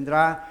 sino que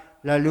tendrá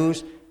la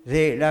luz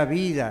de la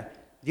vida.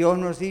 Dios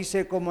nos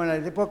dice, como en la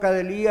época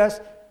de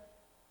Elías,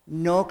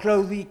 no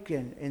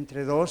claudiquen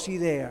entre dos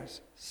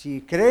ideas.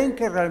 Si creen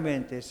que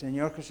realmente el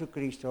Señor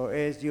Jesucristo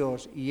es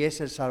Dios y es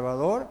el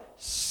Salvador,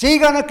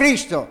 sigan a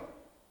Cristo.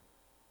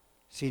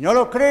 Si no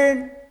lo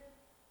creen,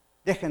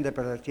 dejen de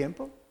perder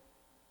tiempo.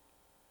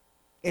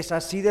 Es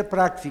así de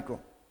práctico.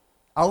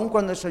 Aun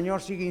cuando el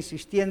Señor sigue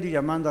insistiendo y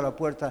llamando a la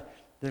puerta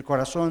del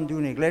corazón de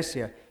una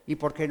iglesia, y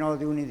por qué no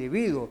de un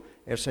individuo,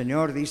 el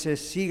Señor dice,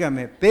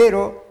 sígame,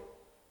 pero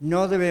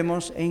no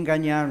debemos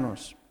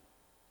engañarnos.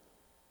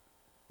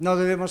 No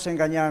debemos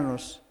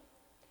engañarnos.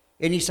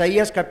 En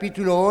Isaías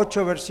capítulo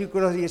 8,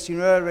 versículos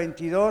 19 al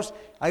 22,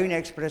 hay una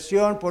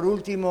expresión, por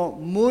último,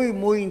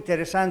 muy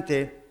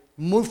interesante,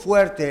 muy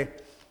fuerte.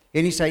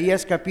 En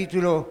Isaías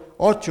capítulo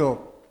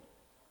 8,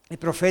 el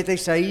profeta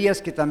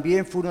Isaías, que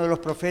también fue uno de los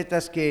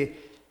profetas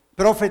que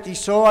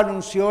profetizó,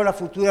 anunció la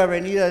futura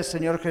venida del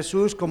Señor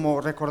Jesús,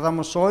 como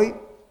recordamos hoy.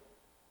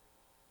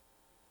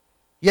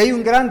 Y hay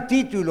un gran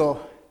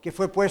título que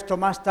fue puesto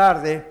más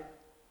tarde,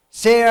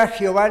 sea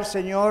Jehová el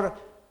Señor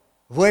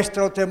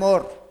vuestro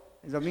temor.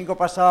 El domingo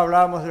pasado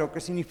hablábamos de lo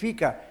que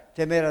significa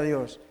temer a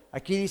Dios.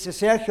 Aquí dice,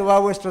 sea Jehová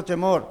vuestro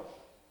temor.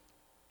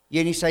 Y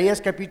en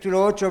Isaías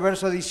capítulo 8,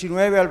 verso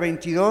 19 al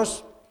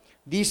 22,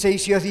 dice, y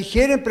si os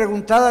dijeren,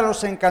 preguntad a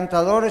los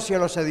encantadores y a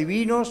los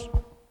adivinos,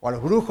 o a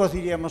los brujos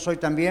diríamos hoy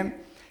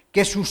también,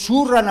 que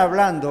susurran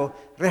hablando,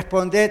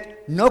 responded,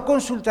 ¿no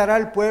consultará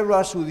el pueblo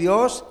a su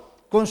Dios?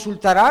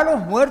 ¿Consultará a los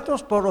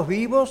muertos por los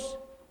vivos?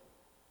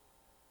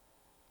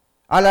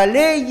 A la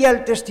ley y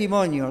al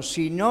testimonio,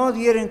 si no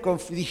dijeren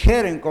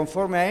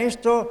conforme a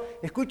esto,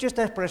 escuche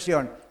esta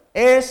expresión,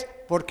 es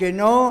porque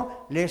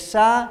no les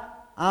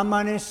ha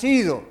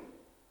amanecido.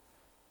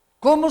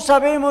 ¿Cómo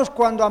sabemos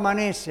cuando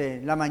amanece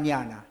en la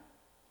mañana?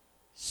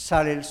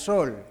 Sale el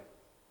sol.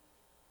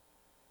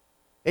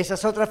 Esa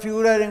es otra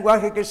figura de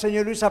lenguaje que el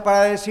Señor usa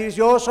para decir,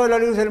 yo soy la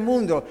luz del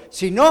mundo.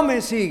 Si no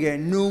me sigue,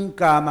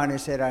 nunca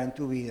amanecerá en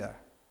tu vida,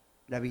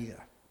 la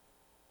vida.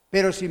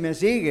 Pero si me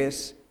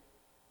sigues,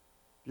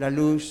 la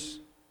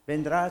luz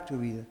vendrá a tu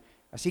vida.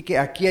 Así que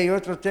aquí hay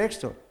otro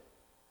texto.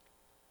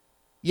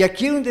 Y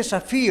aquí hay un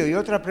desafío y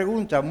otra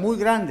pregunta muy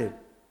grande.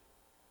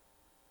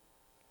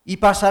 Y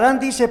pasarán,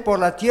 dice, por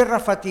la tierra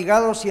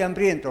fatigados y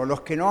hambrientos,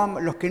 los que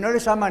no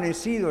les ha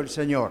amanecido el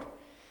Señor.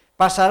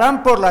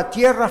 Pasarán por la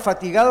tierra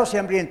fatigados y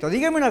hambrientos.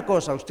 Dígame una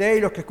cosa, usted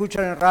y los que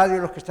escuchan en radio,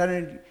 los que están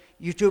en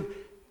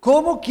YouTube,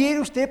 ¿cómo quiere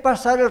usted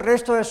pasar el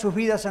resto de sus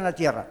vidas en la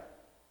tierra?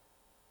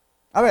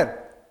 A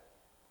ver,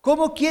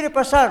 ¿cómo quiere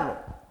pasarlo?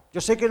 Yo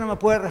sé que no me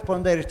puede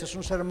responder, esto es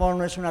un sermón,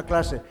 no es una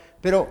clase,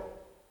 pero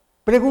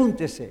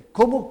pregúntese,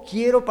 ¿cómo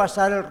quiero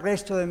pasar el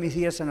resto de mis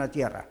días en la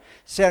tierra?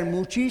 Sean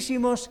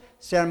muchísimos,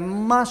 sean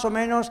más o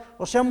menos,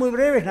 o sean muy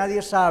breves,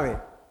 nadie sabe.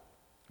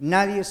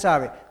 Nadie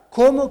sabe.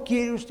 ¿Cómo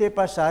quiere usted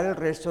pasar el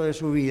resto de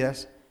sus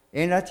vidas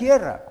en la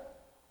tierra?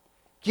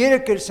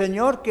 ¿Quiere que el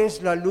Señor, que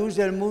es la luz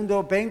del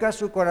mundo, venga a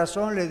su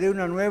corazón, le dé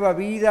una nueva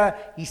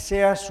vida y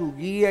sea su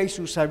guía y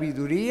su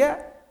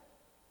sabiduría?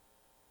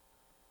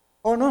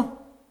 ¿O no?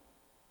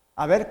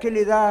 A ver qué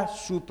le da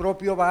su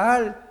propio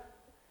Baal.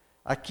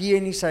 Aquí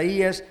en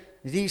Isaías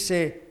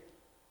dice,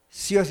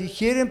 si os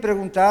dijeren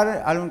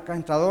preguntar a los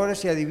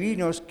encantadores y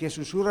adivinos que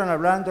susurran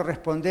hablando,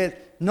 responded,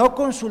 ¿no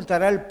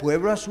consultará el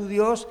pueblo a su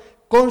Dios?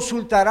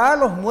 ¿Consultará a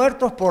los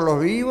muertos por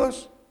los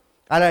vivos?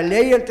 A la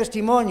ley y al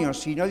testimonio,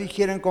 si no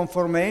dijeren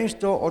conforme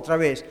esto, otra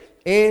vez,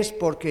 es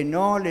porque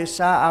no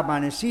les ha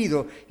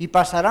amanecido, y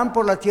pasarán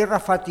por la tierra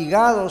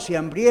fatigados y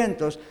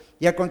hambrientos,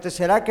 y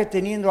acontecerá que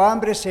teniendo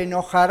hambre se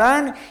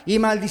enojarán y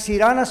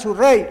maldicirán a su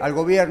rey, al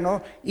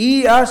gobierno,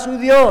 y a su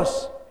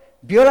Dios.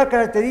 ¿Vio la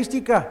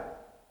característica?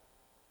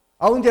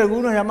 Aún de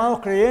algunos llamados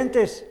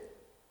creyentes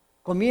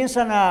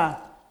comienzan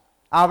a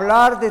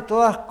hablar de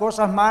todas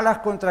cosas malas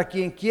contra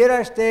quien quiera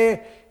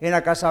esté en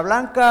la Casa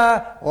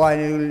Blanca o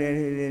en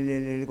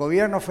el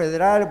gobierno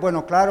federal,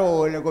 bueno, claro,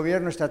 o en el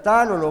gobierno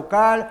estatal o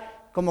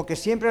local, como que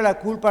siempre la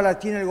culpa la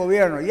tiene el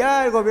gobierno.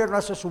 Ya el gobierno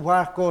hace sus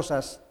malas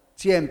cosas.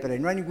 Siempre,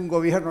 no hay ningún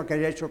gobierno que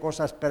haya hecho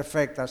cosas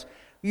perfectas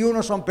y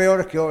unos son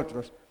peores que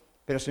otros,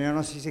 pero el Señor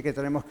nos dice que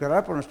tenemos que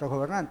orar por nuestros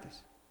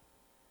gobernantes.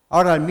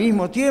 Ahora, al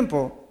mismo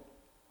tiempo,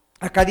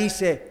 acá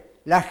dice,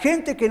 la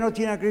gente que no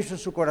tiene a Cristo en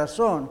su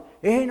corazón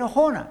es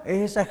enojona,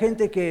 es esa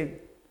gente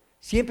que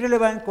siempre le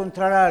va a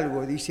encontrar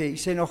algo, dice, y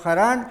se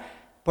enojarán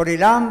por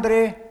el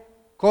hambre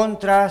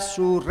contra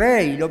su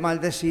rey, lo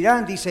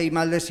maldecirán, dice, y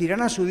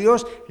maldecirán a su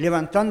Dios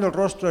levantando el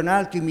rostro en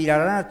alto y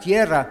mirarán a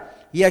tierra.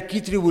 Y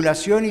aquí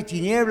tribulación y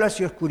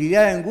tinieblas y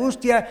oscuridad y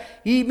angustia.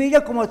 Y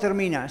mira cómo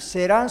termina.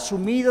 Serán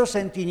sumidos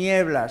en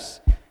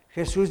tinieblas.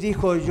 Jesús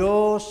dijo,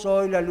 yo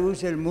soy la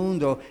luz del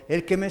mundo.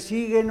 El que me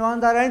sigue no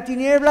andará en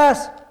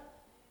tinieblas,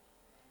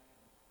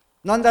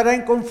 no andará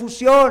en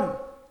confusión,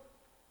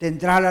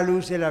 tendrá la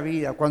luz de la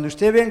vida. Cuando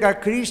usted venga a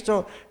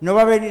Cristo, no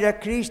va a venir a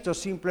Cristo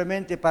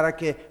simplemente para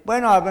que,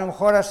 bueno, a lo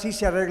mejor así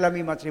se arregla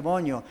mi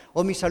matrimonio,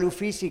 o mi salud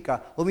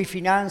física, o mis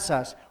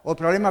finanzas, o el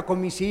problema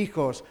con mis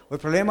hijos, o el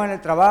problema en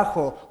el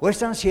trabajo, o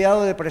esta ansiedad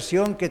o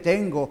depresión que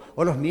tengo,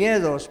 o los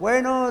miedos.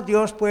 Bueno,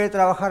 Dios puede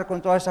trabajar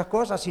con todas esas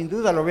cosas, sin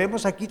duda, lo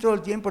vemos aquí todo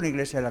el tiempo en la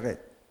Iglesia de la Red.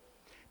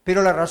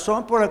 Pero la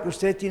razón por la que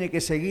usted tiene que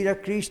seguir a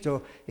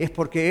Cristo es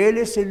porque Él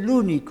es el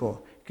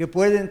único que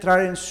puede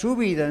entrar en su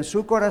vida, en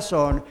su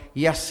corazón,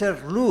 y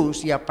hacer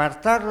luz, y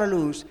apartar la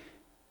luz,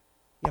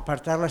 y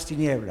apartar las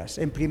tinieblas.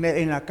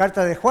 En la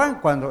carta de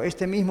Juan, cuando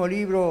este mismo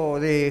libro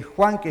de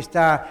Juan, que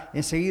está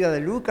enseguida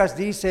de Lucas,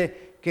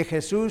 dice que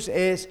Jesús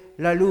es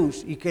la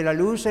luz, y que la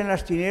luz en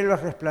las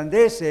tinieblas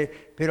resplandece,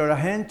 pero la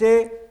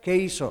gente, ¿qué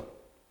hizo?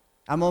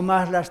 Amó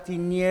más las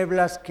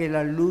tinieblas que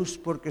la luz,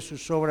 porque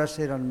sus obras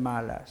eran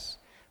malas.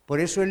 Por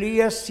eso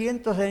Elías,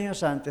 cientos de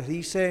años antes,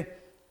 dice,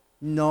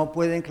 no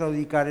pueden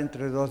claudicar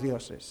entre dos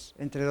dioses,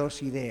 entre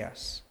dos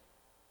ideas,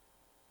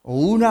 o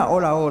una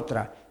o la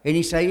otra. En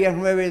Isaías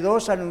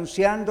 9:2,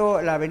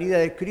 anunciando la venida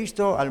de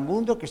Cristo al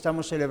mundo que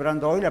estamos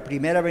celebrando hoy, la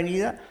primera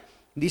venida,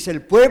 dice,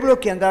 el pueblo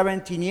que andaba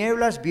en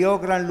tinieblas vio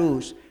gran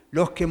luz,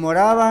 los que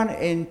moraban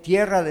en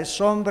tierra de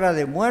sombra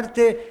de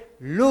muerte,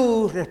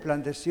 luz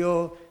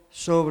resplandeció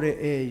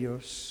sobre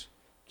ellos.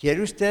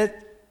 ¿Quiere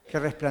usted que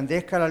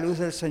resplandezca la luz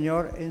del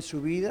Señor en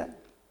su vida?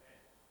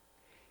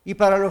 Y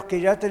para los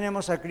que ya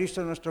tenemos a Cristo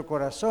en nuestro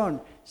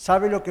corazón,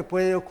 ¿sabe lo que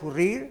puede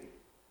ocurrir?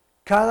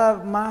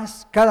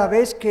 Cada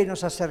vez que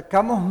nos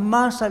acercamos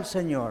más al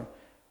Señor,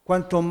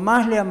 cuanto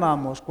más le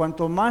amamos,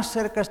 cuanto más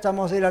cerca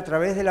estamos de Él a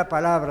través de la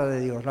palabra de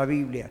Dios, la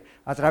Biblia,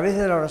 a través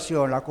de la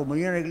oración, la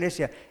comunión en la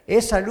iglesia,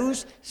 esa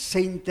luz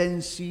se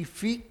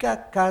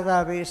intensifica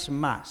cada vez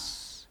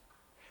más.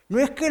 No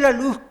es que la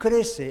luz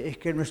crece, es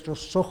que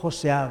nuestros ojos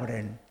se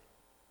abren.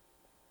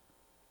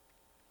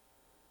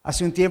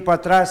 Hace un tiempo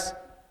atrás,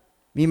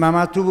 mi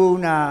mamá tuvo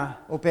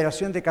una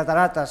operación de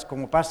cataratas,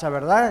 como pasa,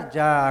 ¿verdad?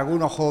 Ya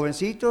algunos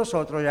jovencitos,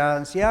 otros ya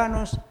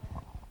ancianos.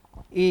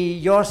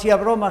 Y yo hacía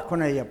bromas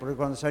con ella, porque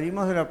cuando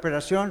salimos de la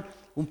operación,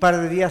 un par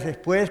de días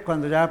después,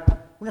 cuando ya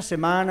una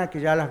semana,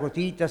 que ya las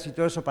gotitas y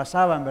todo eso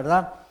pasaban,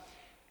 ¿verdad?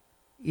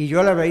 Y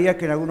yo la veía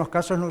que en algunos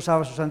casos no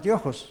usaba sus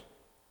anteojos.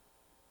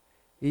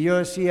 Y yo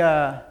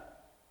decía,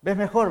 ¿ves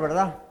mejor,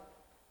 verdad?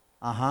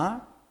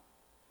 Ajá.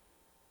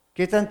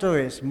 ¿Qué tanto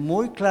ves?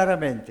 Muy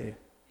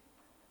claramente.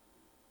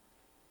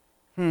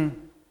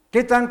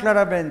 ¿Qué tan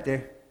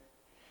claramente?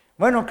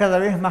 Bueno, cada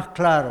vez más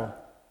claro.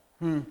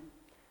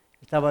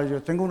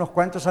 Yo tengo unos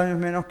cuantos años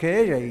menos que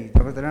ella y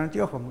tengo que tener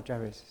anteojos muchas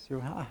veces. Yo,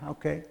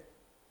 ok.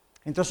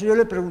 Entonces yo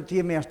le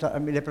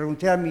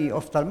pregunté a mi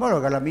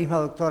oftalmóloga, la misma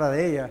doctora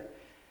de ella,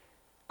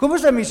 ¿cómo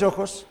están mis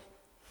ojos?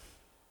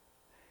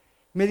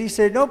 Me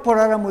dice, no, por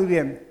ahora muy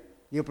bien.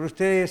 Digo, pero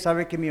usted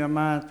sabe que mi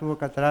mamá tuvo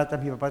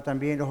cataratas, mi papá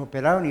también, los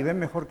operaron y ven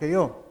mejor que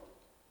yo.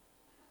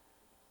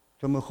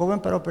 ¿Soy muy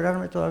joven para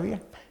operarme todavía?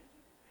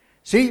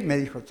 Sí, me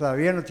dijo,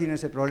 todavía no tiene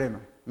ese problema.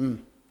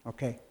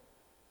 Ok.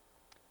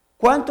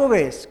 ¿Cuánto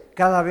ves?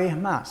 Cada vez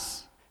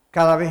más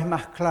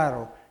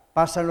claro.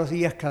 Pasan los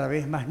días cada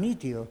vez más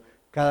nítido,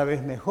 cada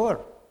vez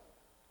mejor.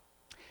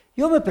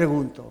 Yo me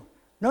pregunto,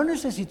 ¿no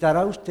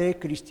necesitará usted,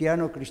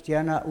 cristiano o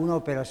cristiana, una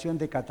operación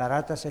de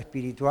cataratas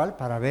espiritual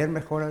para ver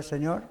mejor al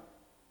Señor?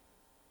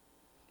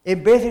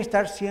 En vez de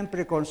estar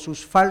siempre con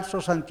sus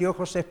falsos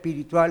anteojos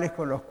espirituales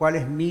con los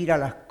cuales mira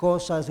las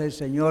cosas del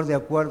Señor de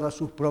acuerdo a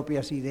sus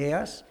propias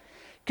ideas,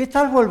 ¿qué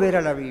tal volver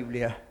a la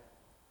Biblia?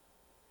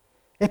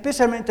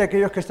 Especialmente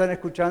aquellos que están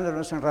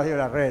escuchándonos en Radio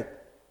La Red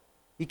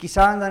y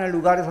quizá andan en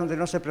lugares donde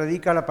no se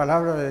predica la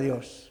palabra de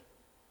Dios.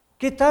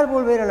 ¿Qué tal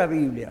volver a la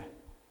Biblia?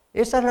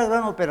 Esa es la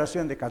gran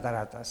operación de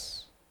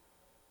cataratas,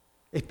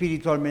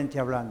 espiritualmente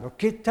hablando.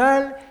 ¿Qué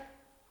tal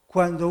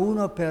cuando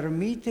uno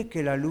permite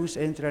que la luz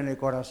entre en el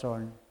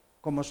corazón?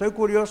 Como soy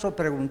curioso,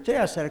 pregunté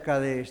acerca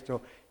de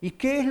esto. ¿Y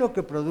qué es lo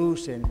que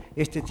producen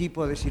este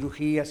tipo de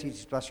cirugías y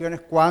situaciones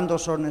cuando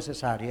son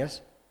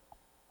necesarias?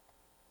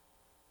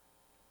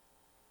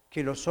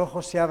 Que los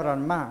ojos se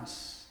abran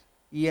más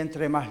y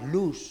entre más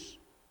luz,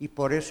 y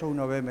por eso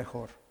uno ve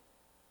mejor.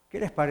 ¿Qué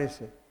les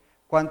parece?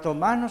 Cuanto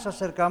más nos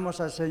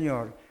acercamos al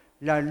Señor,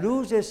 la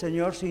luz del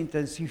Señor se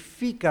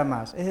intensifica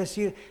más, es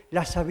decir,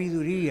 la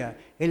sabiduría,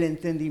 el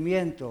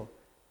entendimiento,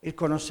 el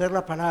conocer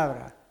la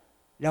palabra,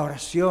 la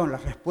oración,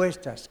 las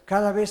respuestas,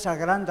 cada vez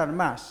agrandan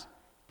más.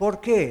 ¿Por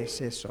qué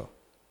es eso?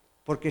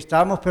 Porque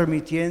estamos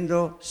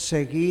permitiendo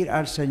seguir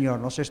al Señor.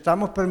 Nos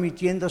estamos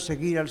permitiendo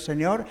seguir al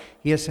Señor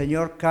y el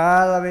Señor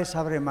cada vez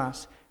abre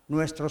más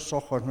nuestros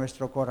ojos,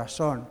 nuestro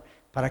corazón,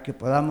 para que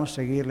podamos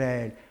seguirle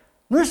a Él.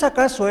 ¿No es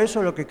acaso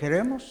eso lo que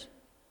queremos?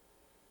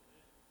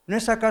 ¿No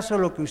es acaso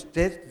lo que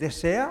usted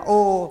desea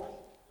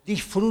o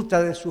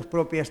disfruta de sus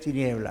propias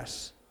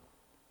tinieblas?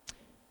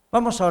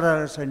 Vamos a orar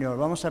al Señor,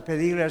 vamos a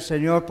pedirle al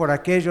Señor por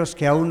aquellos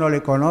que aún no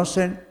le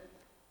conocen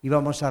y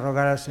vamos a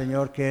rogar al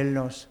Señor que Él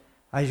nos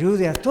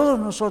ayude a todos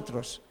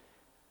nosotros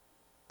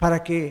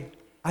para que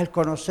al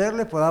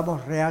conocerle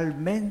podamos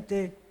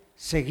realmente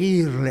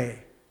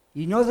seguirle,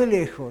 y no de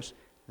lejos,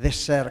 de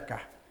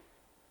cerca,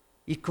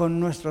 y con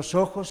nuestros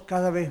ojos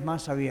cada vez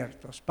más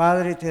abiertos.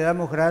 Padre, te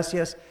damos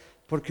gracias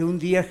porque un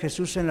día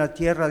Jesús en la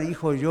tierra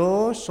dijo: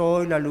 yo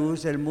soy la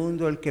luz del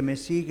mundo, el que me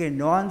sigue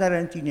no andará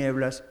en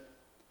tinieblas,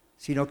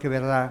 sino que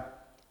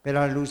verá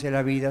la luz de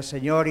la vida.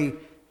 Señor, y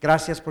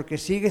gracias porque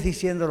sigues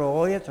diciéndolo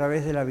hoy a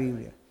través de la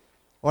Biblia.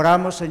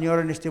 Oramos, Señor,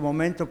 en este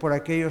momento por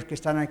aquellos que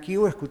están aquí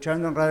o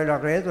escuchando en Radio La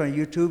Red o en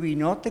YouTube y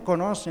no te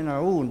conocen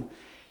aún.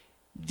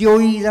 De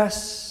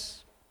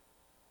oídas,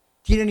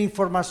 tienen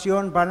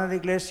información, van a la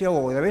iglesia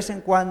o de vez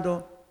en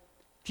cuando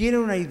tienen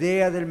una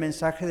idea del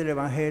mensaje del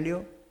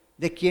Evangelio,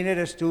 de quién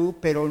eres tú,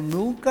 pero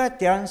nunca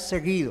te han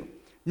seguido,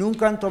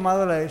 nunca han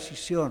tomado la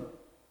decisión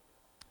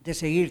de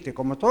seguirte,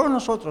 como todos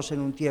nosotros en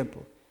un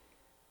tiempo.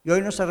 Y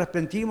hoy nos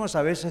arrepentimos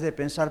a veces de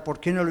pensar, ¿por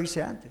qué no lo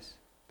hice antes?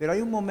 Pero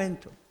hay un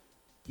momento.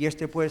 Y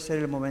este puede ser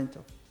el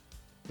momento.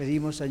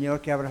 Pedimos,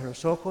 Señor, que abras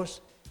los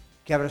ojos,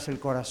 que abras el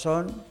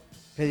corazón.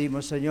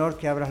 Pedimos, Señor,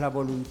 que abras la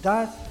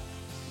voluntad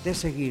de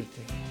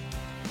seguirte.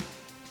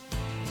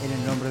 En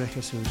el nombre de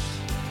Jesús.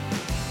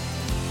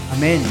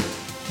 Amén.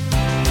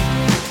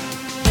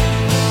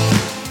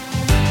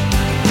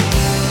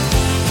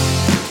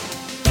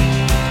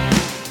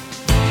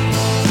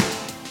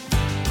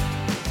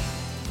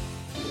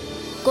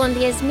 Con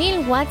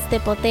 10.000 watts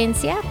de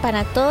potencia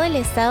para todo el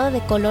estado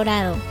de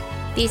Colorado.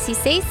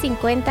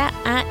 1650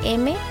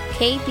 AM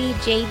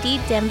KDJD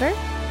Denver,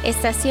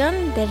 estación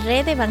de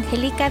Red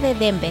Evangélica de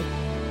Denver.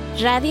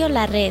 Radio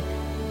La Red,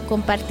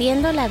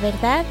 compartiendo la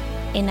verdad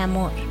en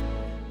amor.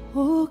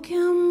 Oh, qué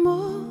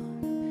amor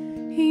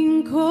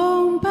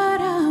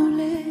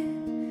incomparable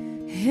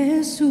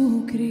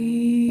Jesucristo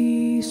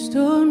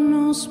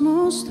nos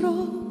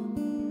mostró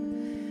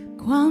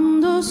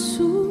cuando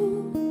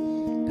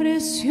su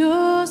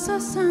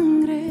preciosa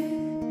sangre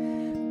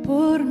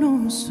por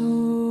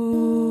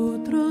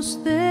nosotros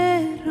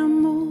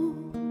derramó.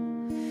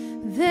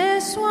 De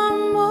su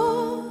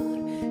amor,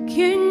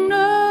 ¿quién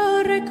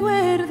no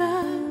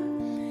recuerda?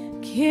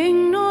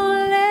 ¿Quién no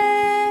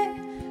le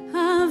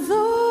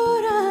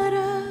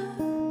adorará?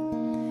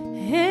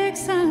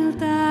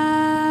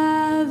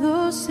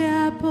 Exaltado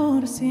sea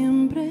por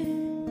siempre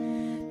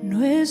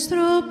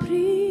nuestro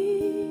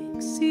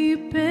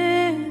príncipe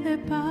de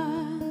paz.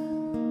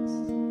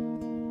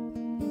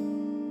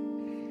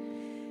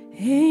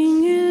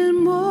 En el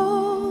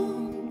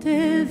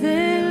monte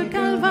del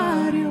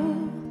Calvario,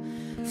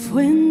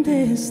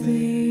 fuentes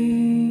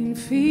de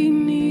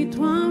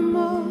infinito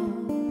amor,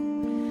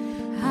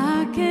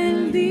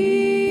 aquel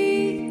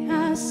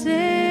día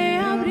se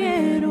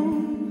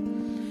abrieron,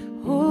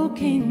 oh,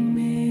 qué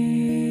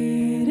inmerecido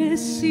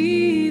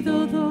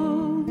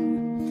don,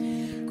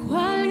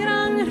 cual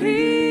gran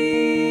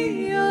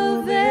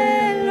río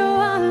de lo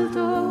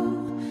alto,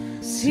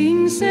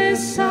 sin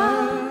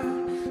cesar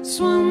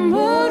su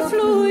amor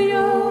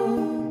fluyó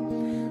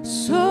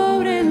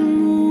sobre el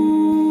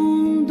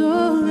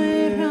mundo,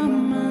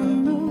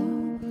 derramando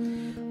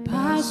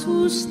paz,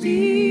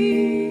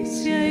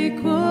 justicia y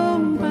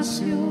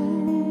compasión.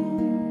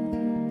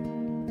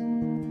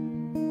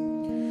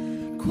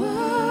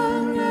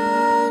 Cuán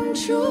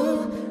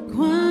ancho,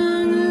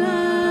 cuán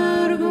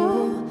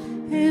largo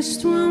es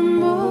tu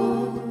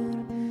amor,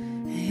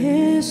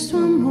 es tu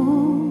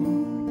amor.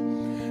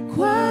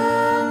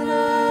 Cuán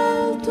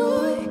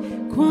alto y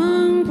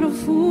cuán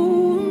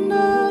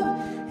profundo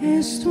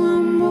es tu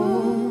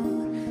amor,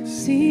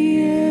 sí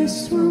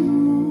es tu amor.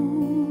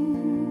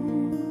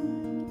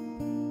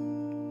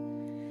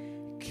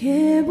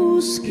 Que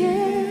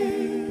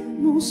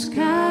busquemos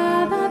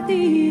cada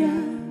día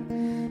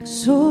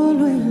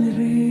solo el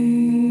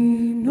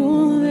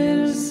reino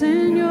del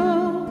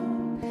Señor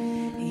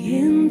y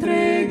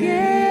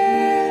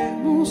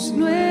entreguemos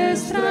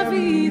nuestra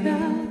vida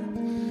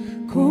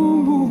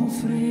como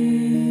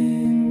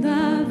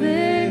ofrenda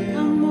de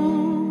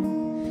amor.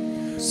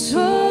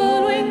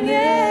 Solo en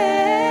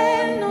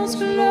Él nos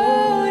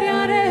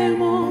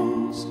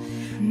gloriaremos,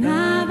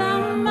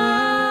 nada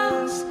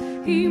más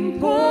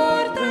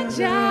importa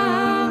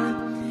ya.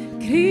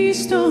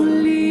 Cristo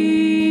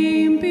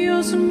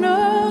limpios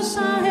nos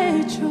ha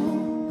hecho,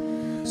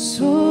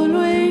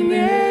 solo en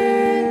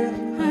Él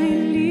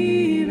hay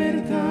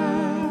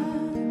libertad.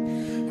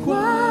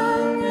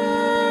 Cuán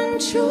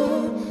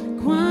ancho,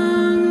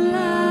 cuán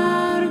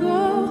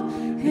largo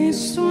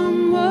es tu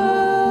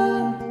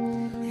amor,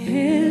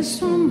 es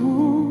tu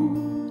amor.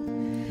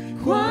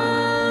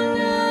 Cuán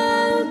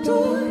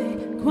alto y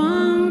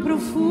cuán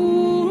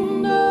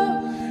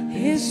profundo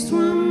es tu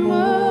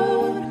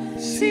amor,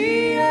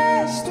 sí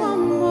es tu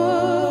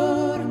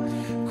amor.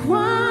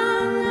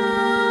 Cuán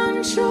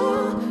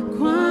ancho,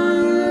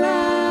 cuán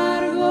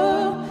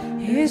largo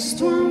es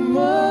tu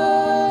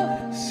amor,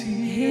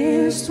 sí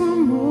es tu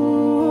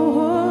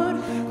amor.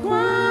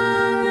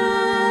 Cuán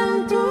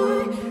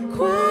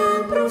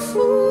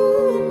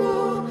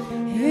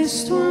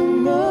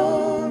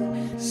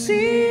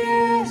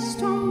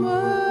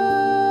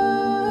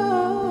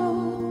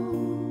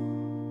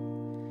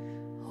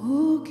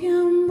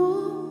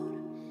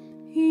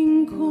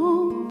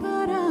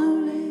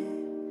incomparable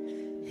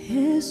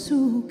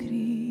Jesucristo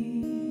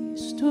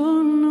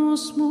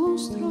nos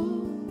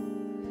mostró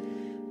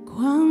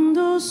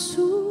cuando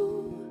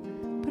su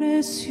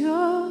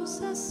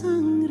preciosa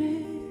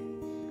sangre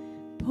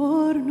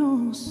por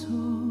nosotros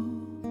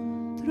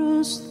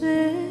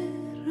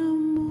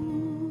derramó.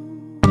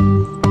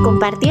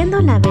 Compartiendo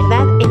la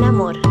verdad en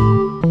amor.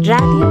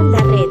 Radio La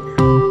Red.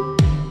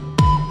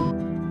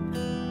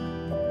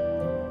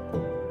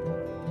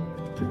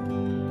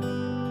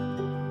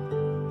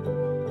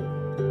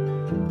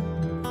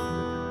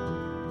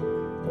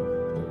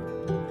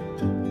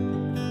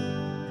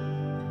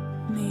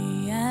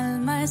 Mi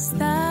alma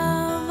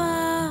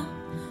estaba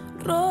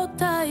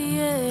rota y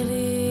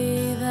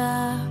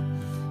herida,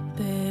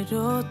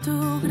 pero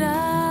tu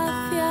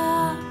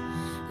gracia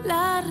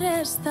la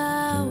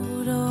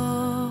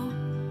restauró.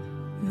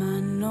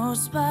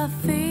 Manos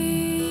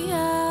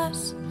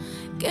vacías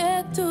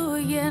que tú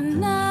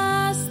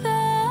llenaste,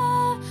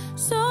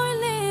 soy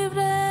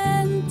libre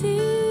en ti,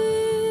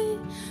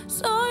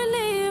 soy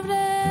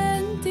libre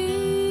en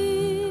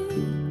ti.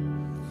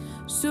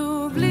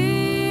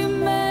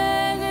 Sublime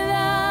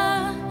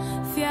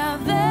gracia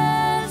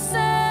del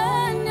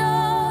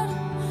Señor,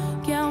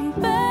 que a un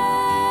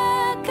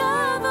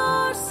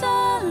pecador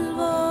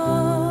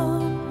salvó.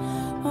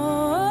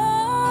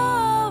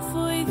 Oh,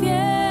 fui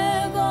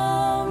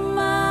ciego,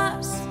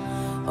 mas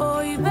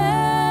hoy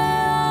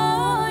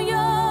veo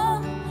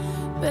yo,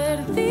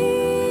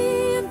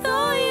 perdido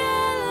y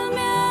Él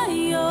me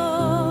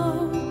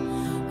halló.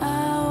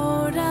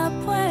 Ahora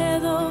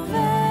puedo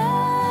ver,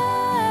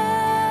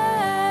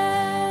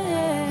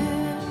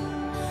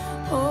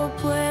 oh,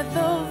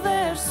 puedo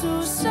ver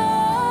sus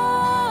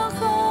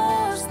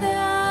ojos de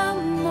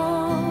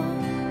amor.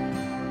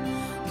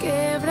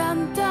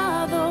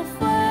 Quebrantado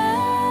fue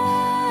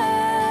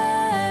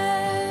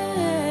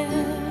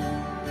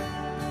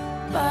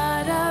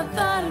para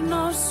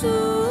darnos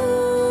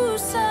su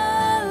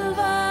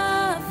salvación.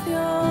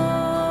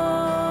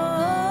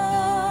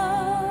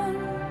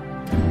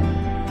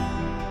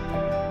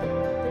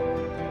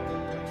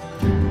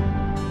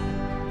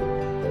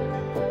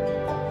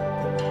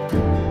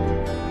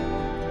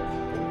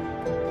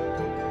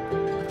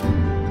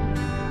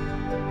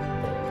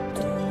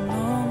 Tú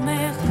no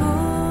me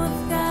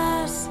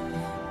juzgas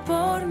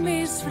por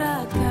mis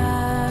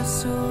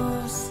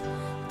fracasos,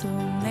 tú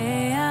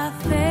me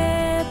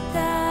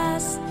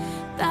aceptas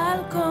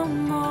tal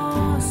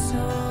como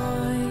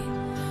soy.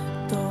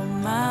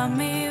 Toma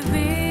mi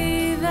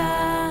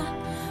vida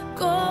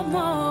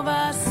como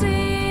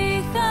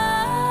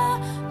vasija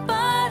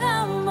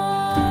para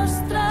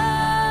mostrar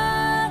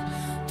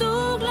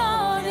tu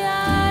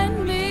gloria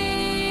en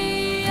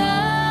mí.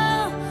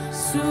 Oh,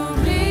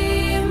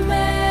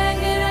 sublime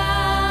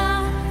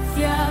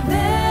gracia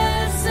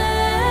del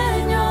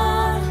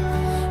Señor,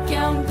 que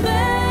a un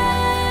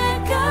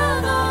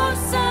pecador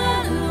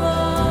salvó.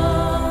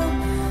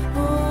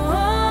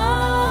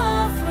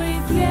 Oh, fui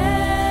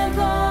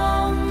ciego,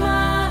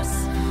 mas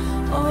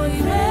hoy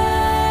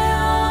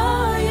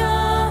veo yo,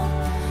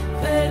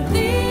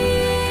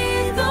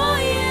 perdido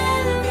y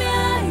Él me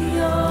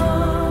halló.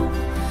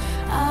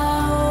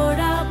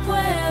 Ahora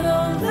puedo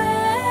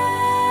ver,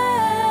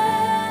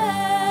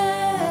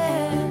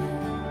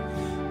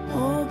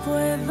 oh,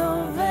 puedo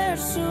ver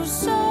sus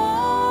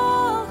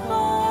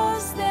ojos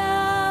de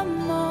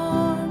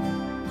amor.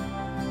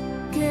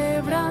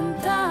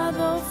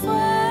 Quebrantado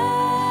fue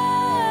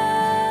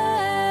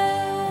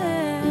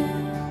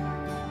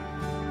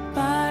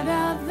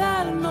para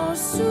darnos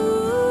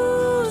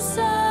su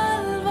salvación.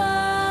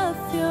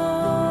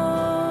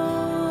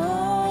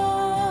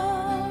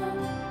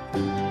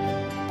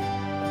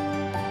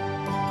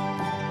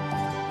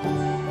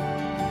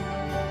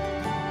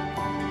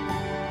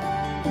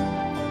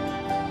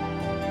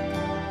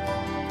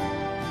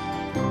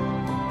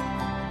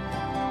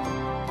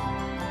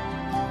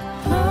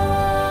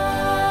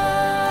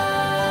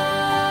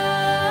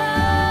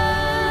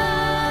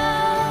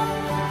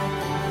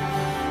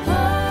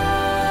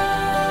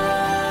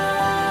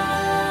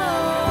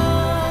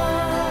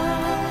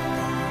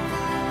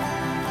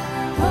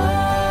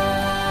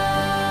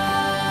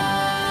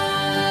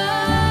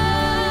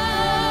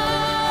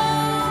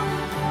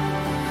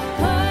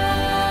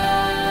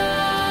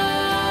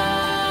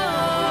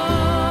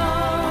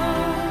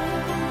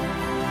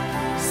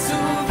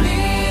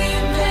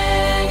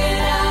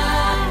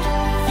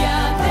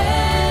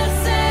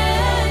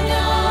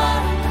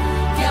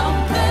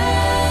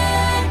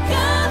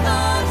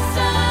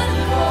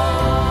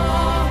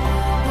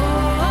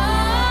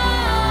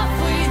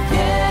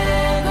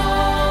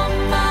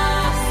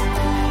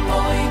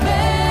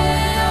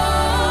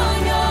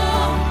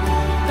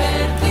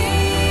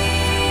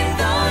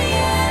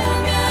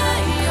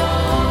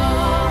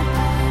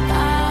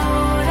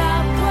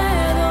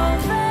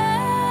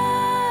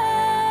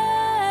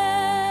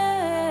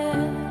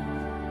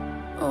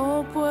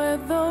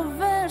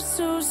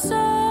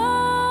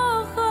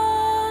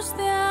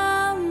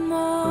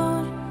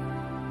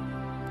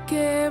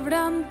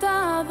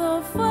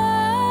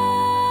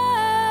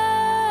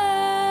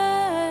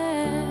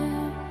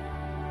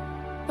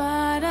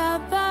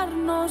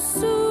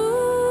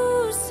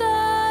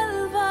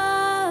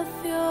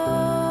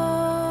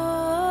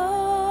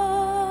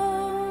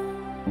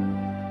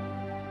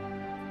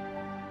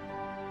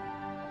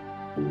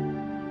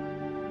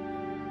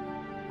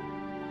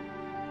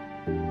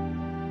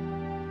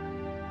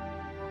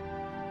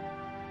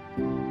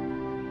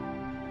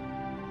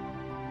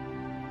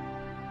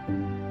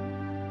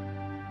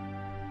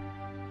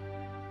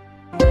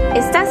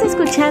 Estás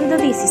escuchando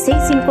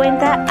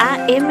 1650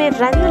 AM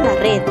Radio La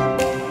Red,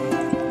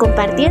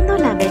 compartiendo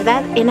la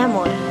verdad en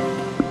amor.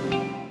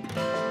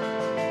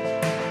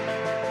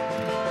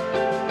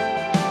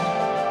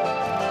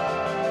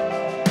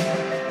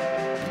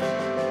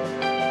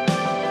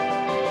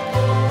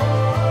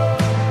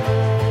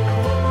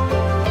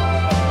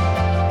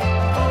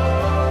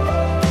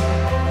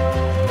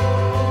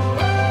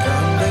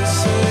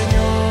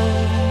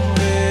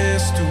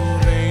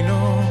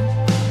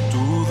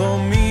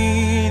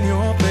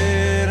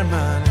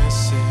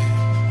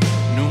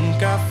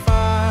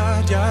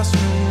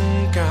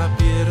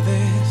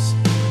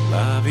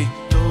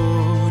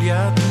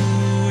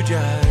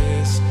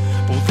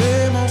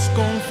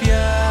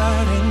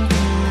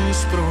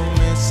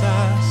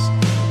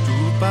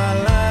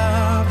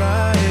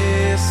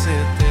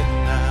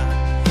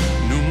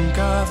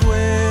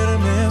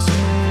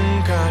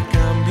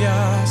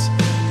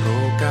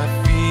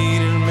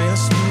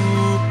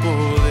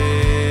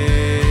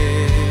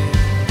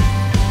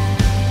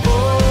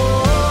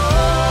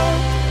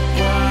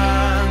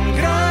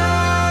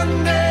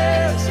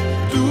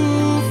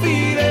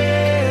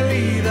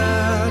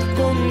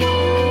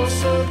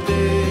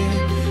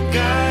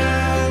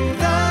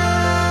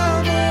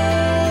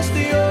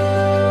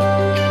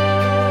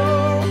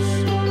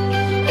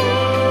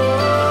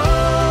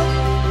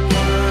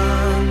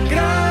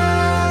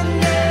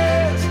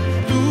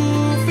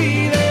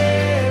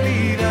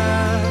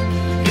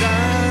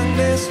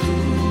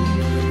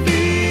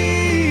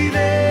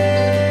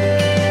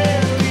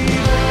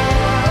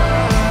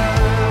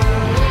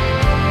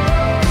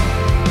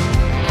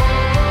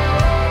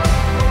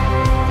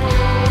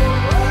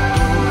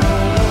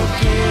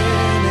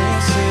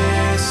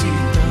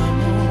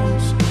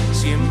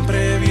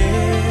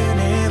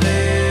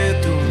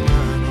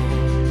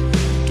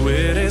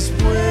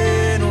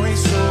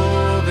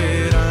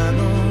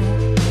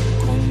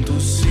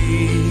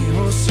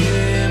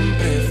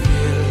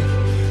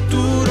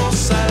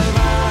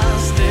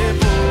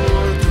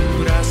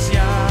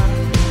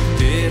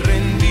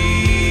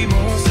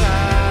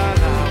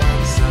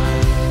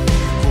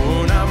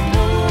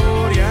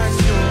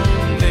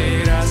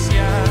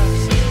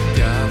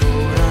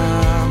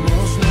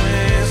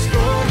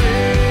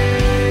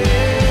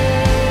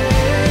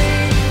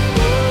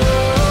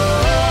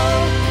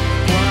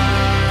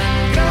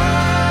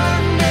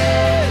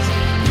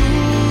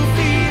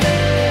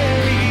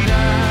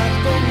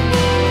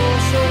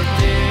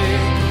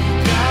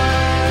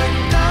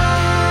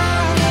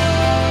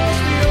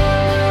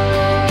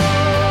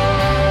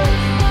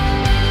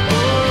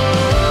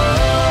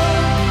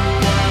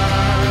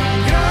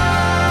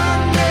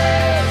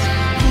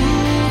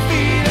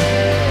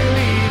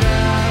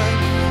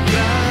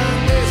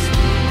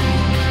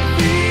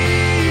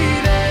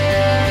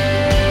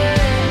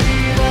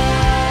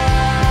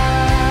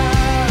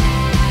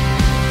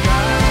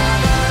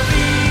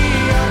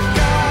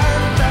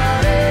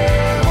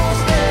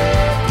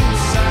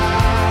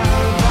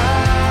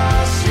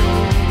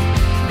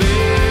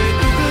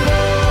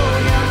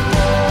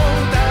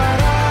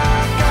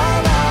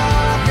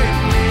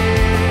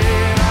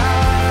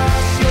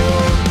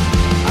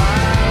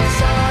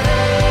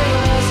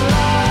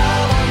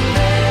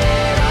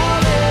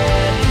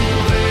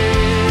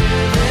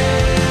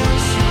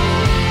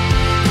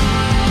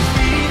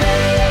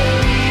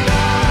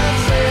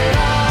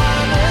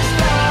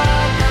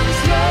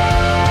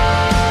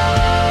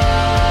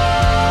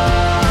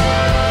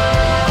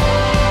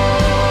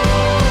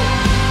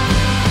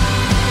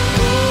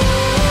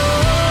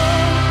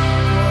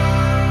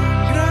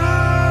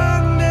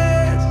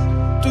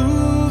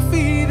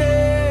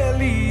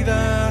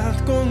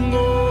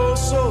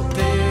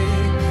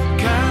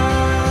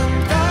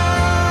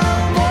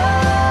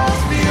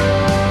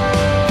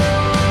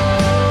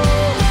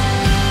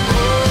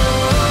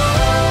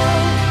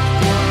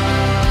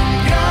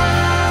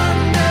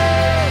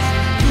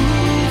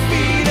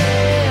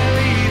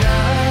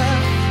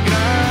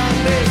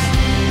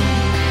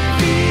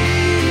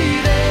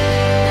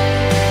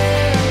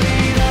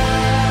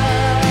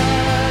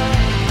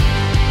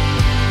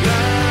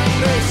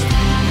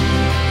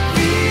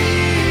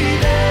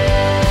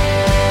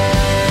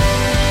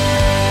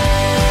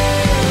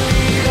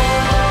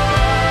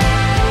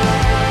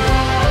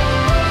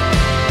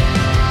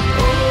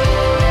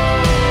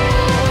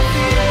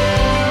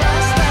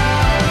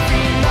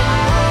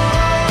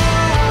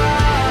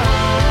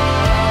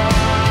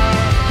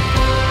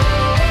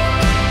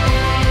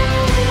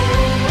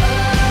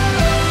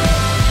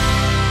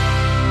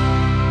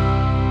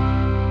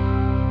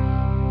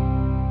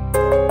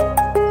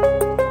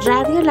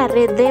 La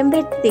Red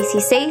Denver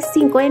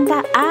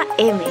 1650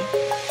 AM,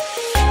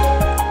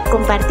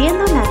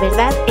 compartiendo la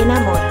verdad en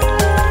amor.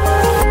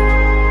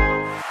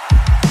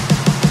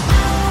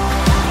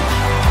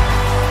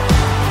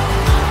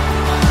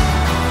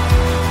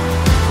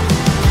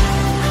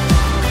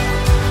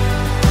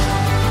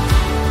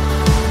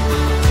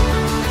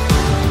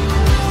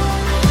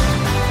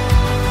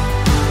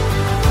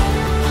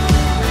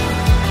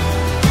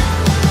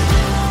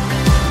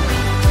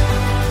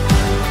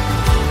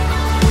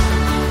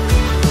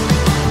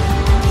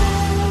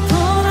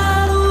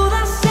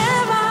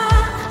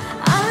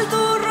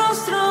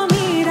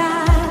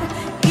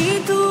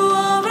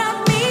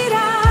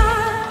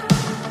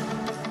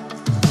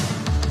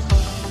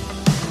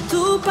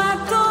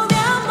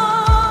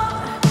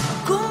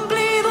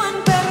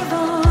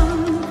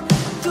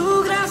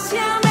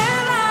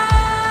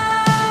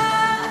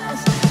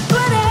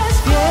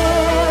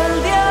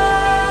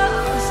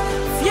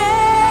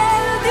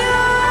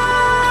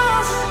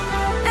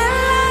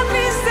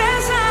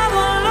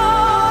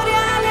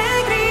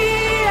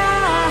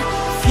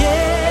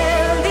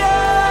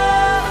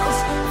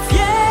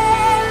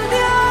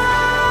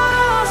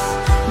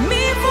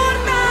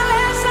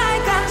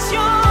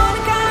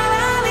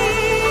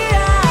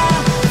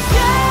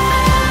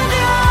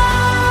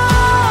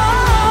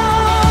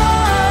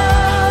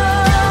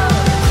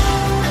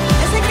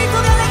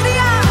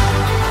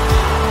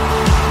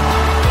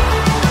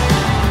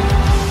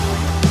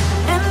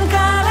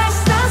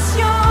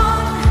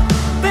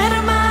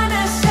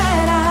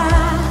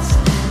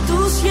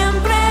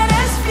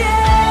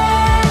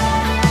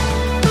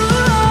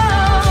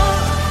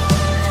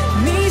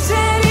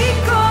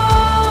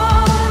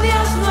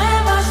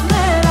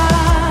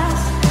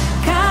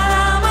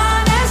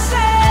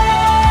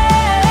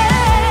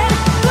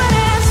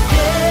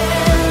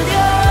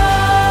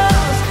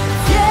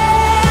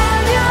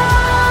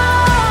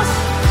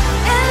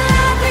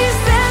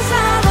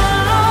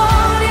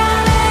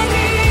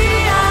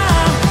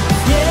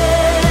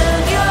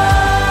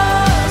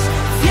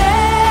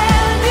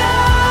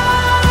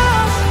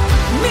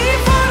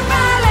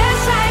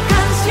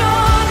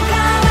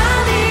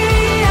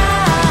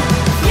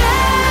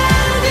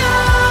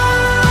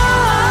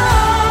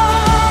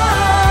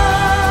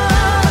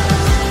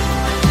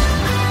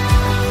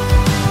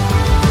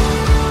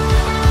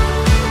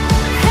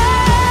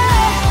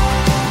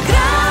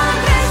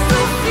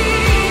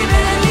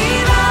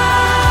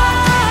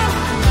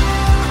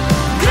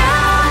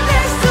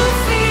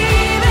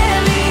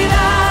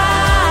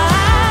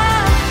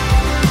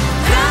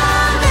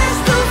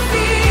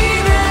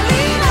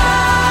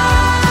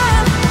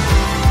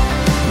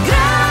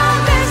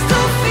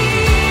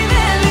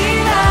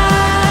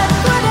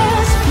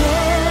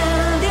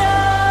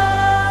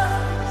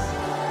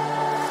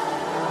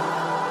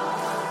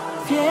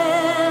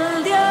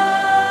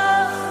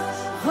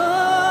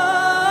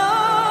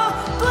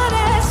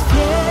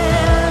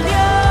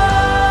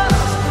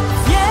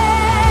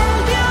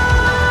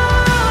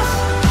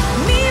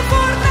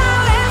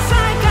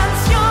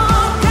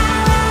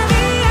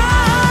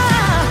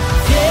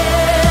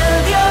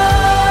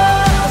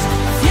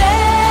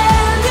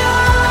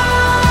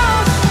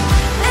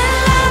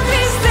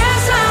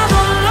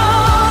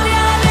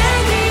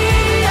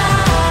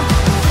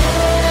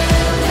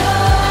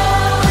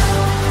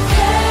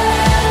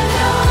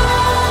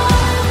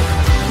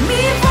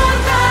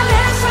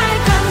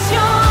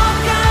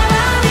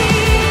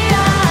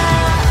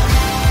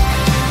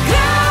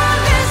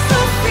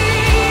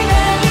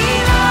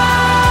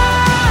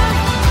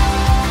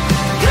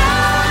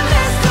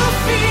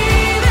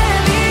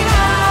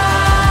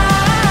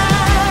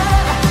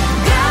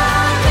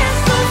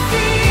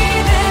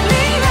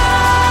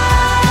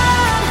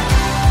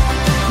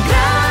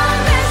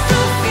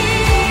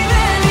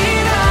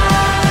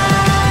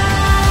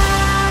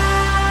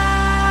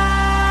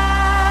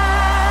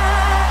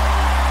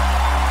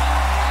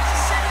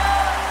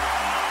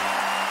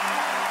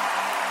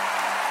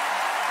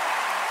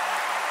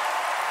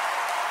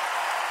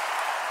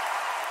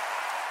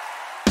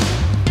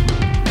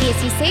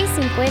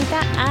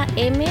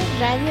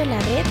 Radio La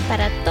Red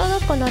para todo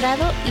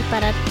Colorado y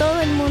para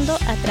todo el mundo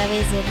a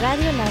través de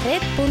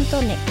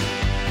radiolared.net,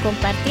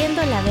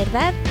 compartiendo la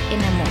verdad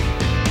en amor.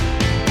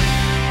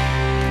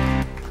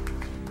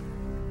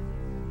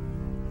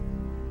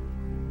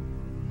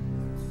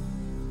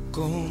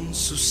 Con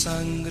su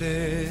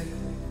sangre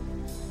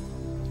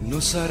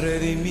nos ha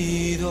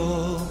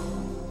redimido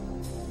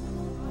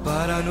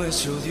para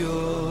nuestro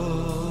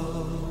Dios.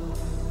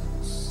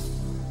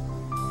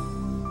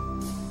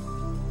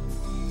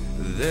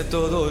 De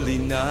todo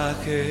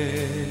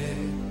linaje,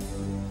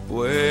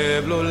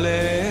 pueblo,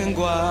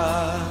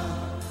 lengua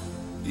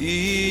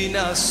y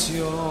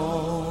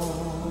nación.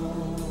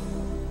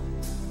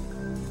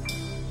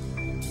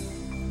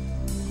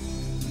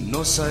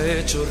 Nos ha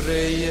hecho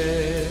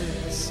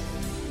reyes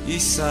y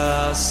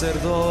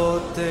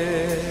sacerdotes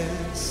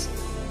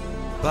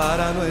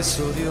para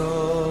nuestro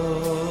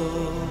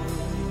Dios.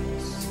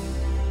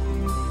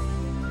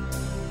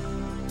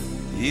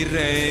 Y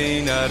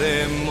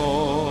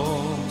reinaremos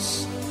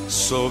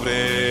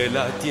sobre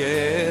la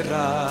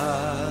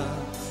tierra.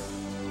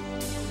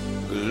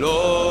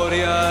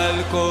 Gloria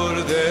al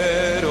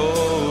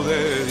Cordero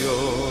de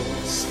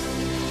Dios.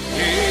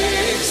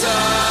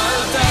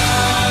 Exalta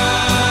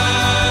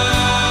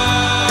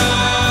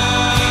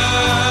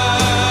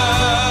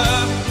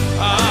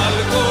al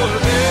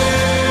Cordero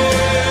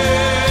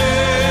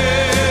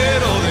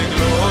de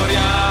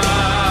gloria.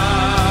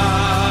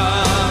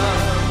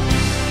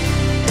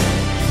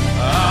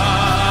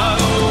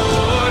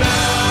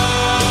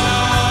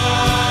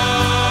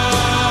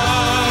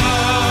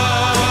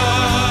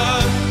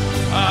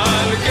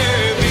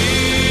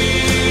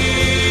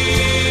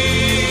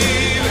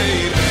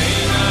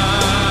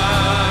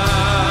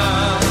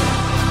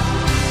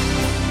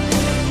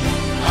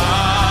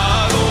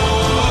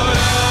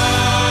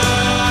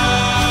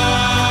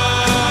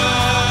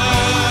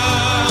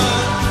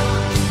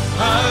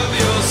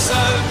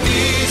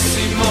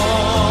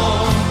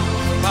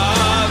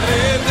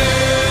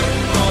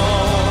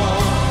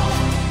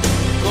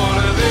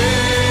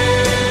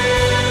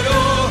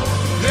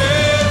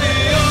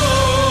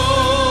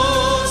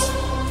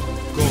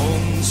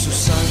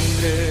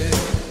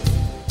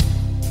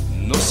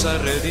 Ha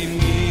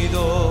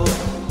redimido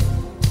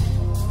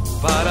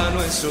para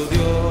nuestro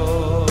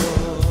Dios.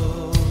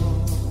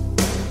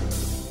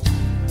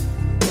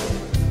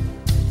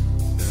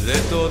 De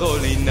todo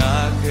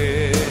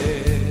linaje,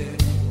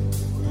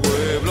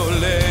 pueblo,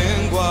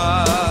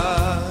 lengua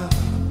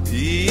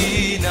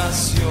y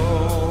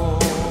nación.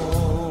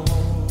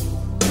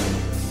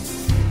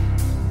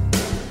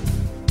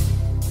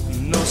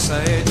 Nos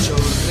ha hecho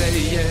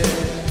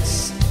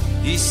reyes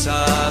y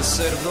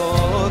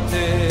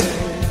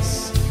sacerdotes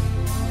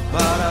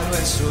para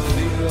nuestro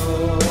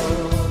Dios.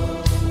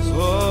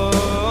 Oh.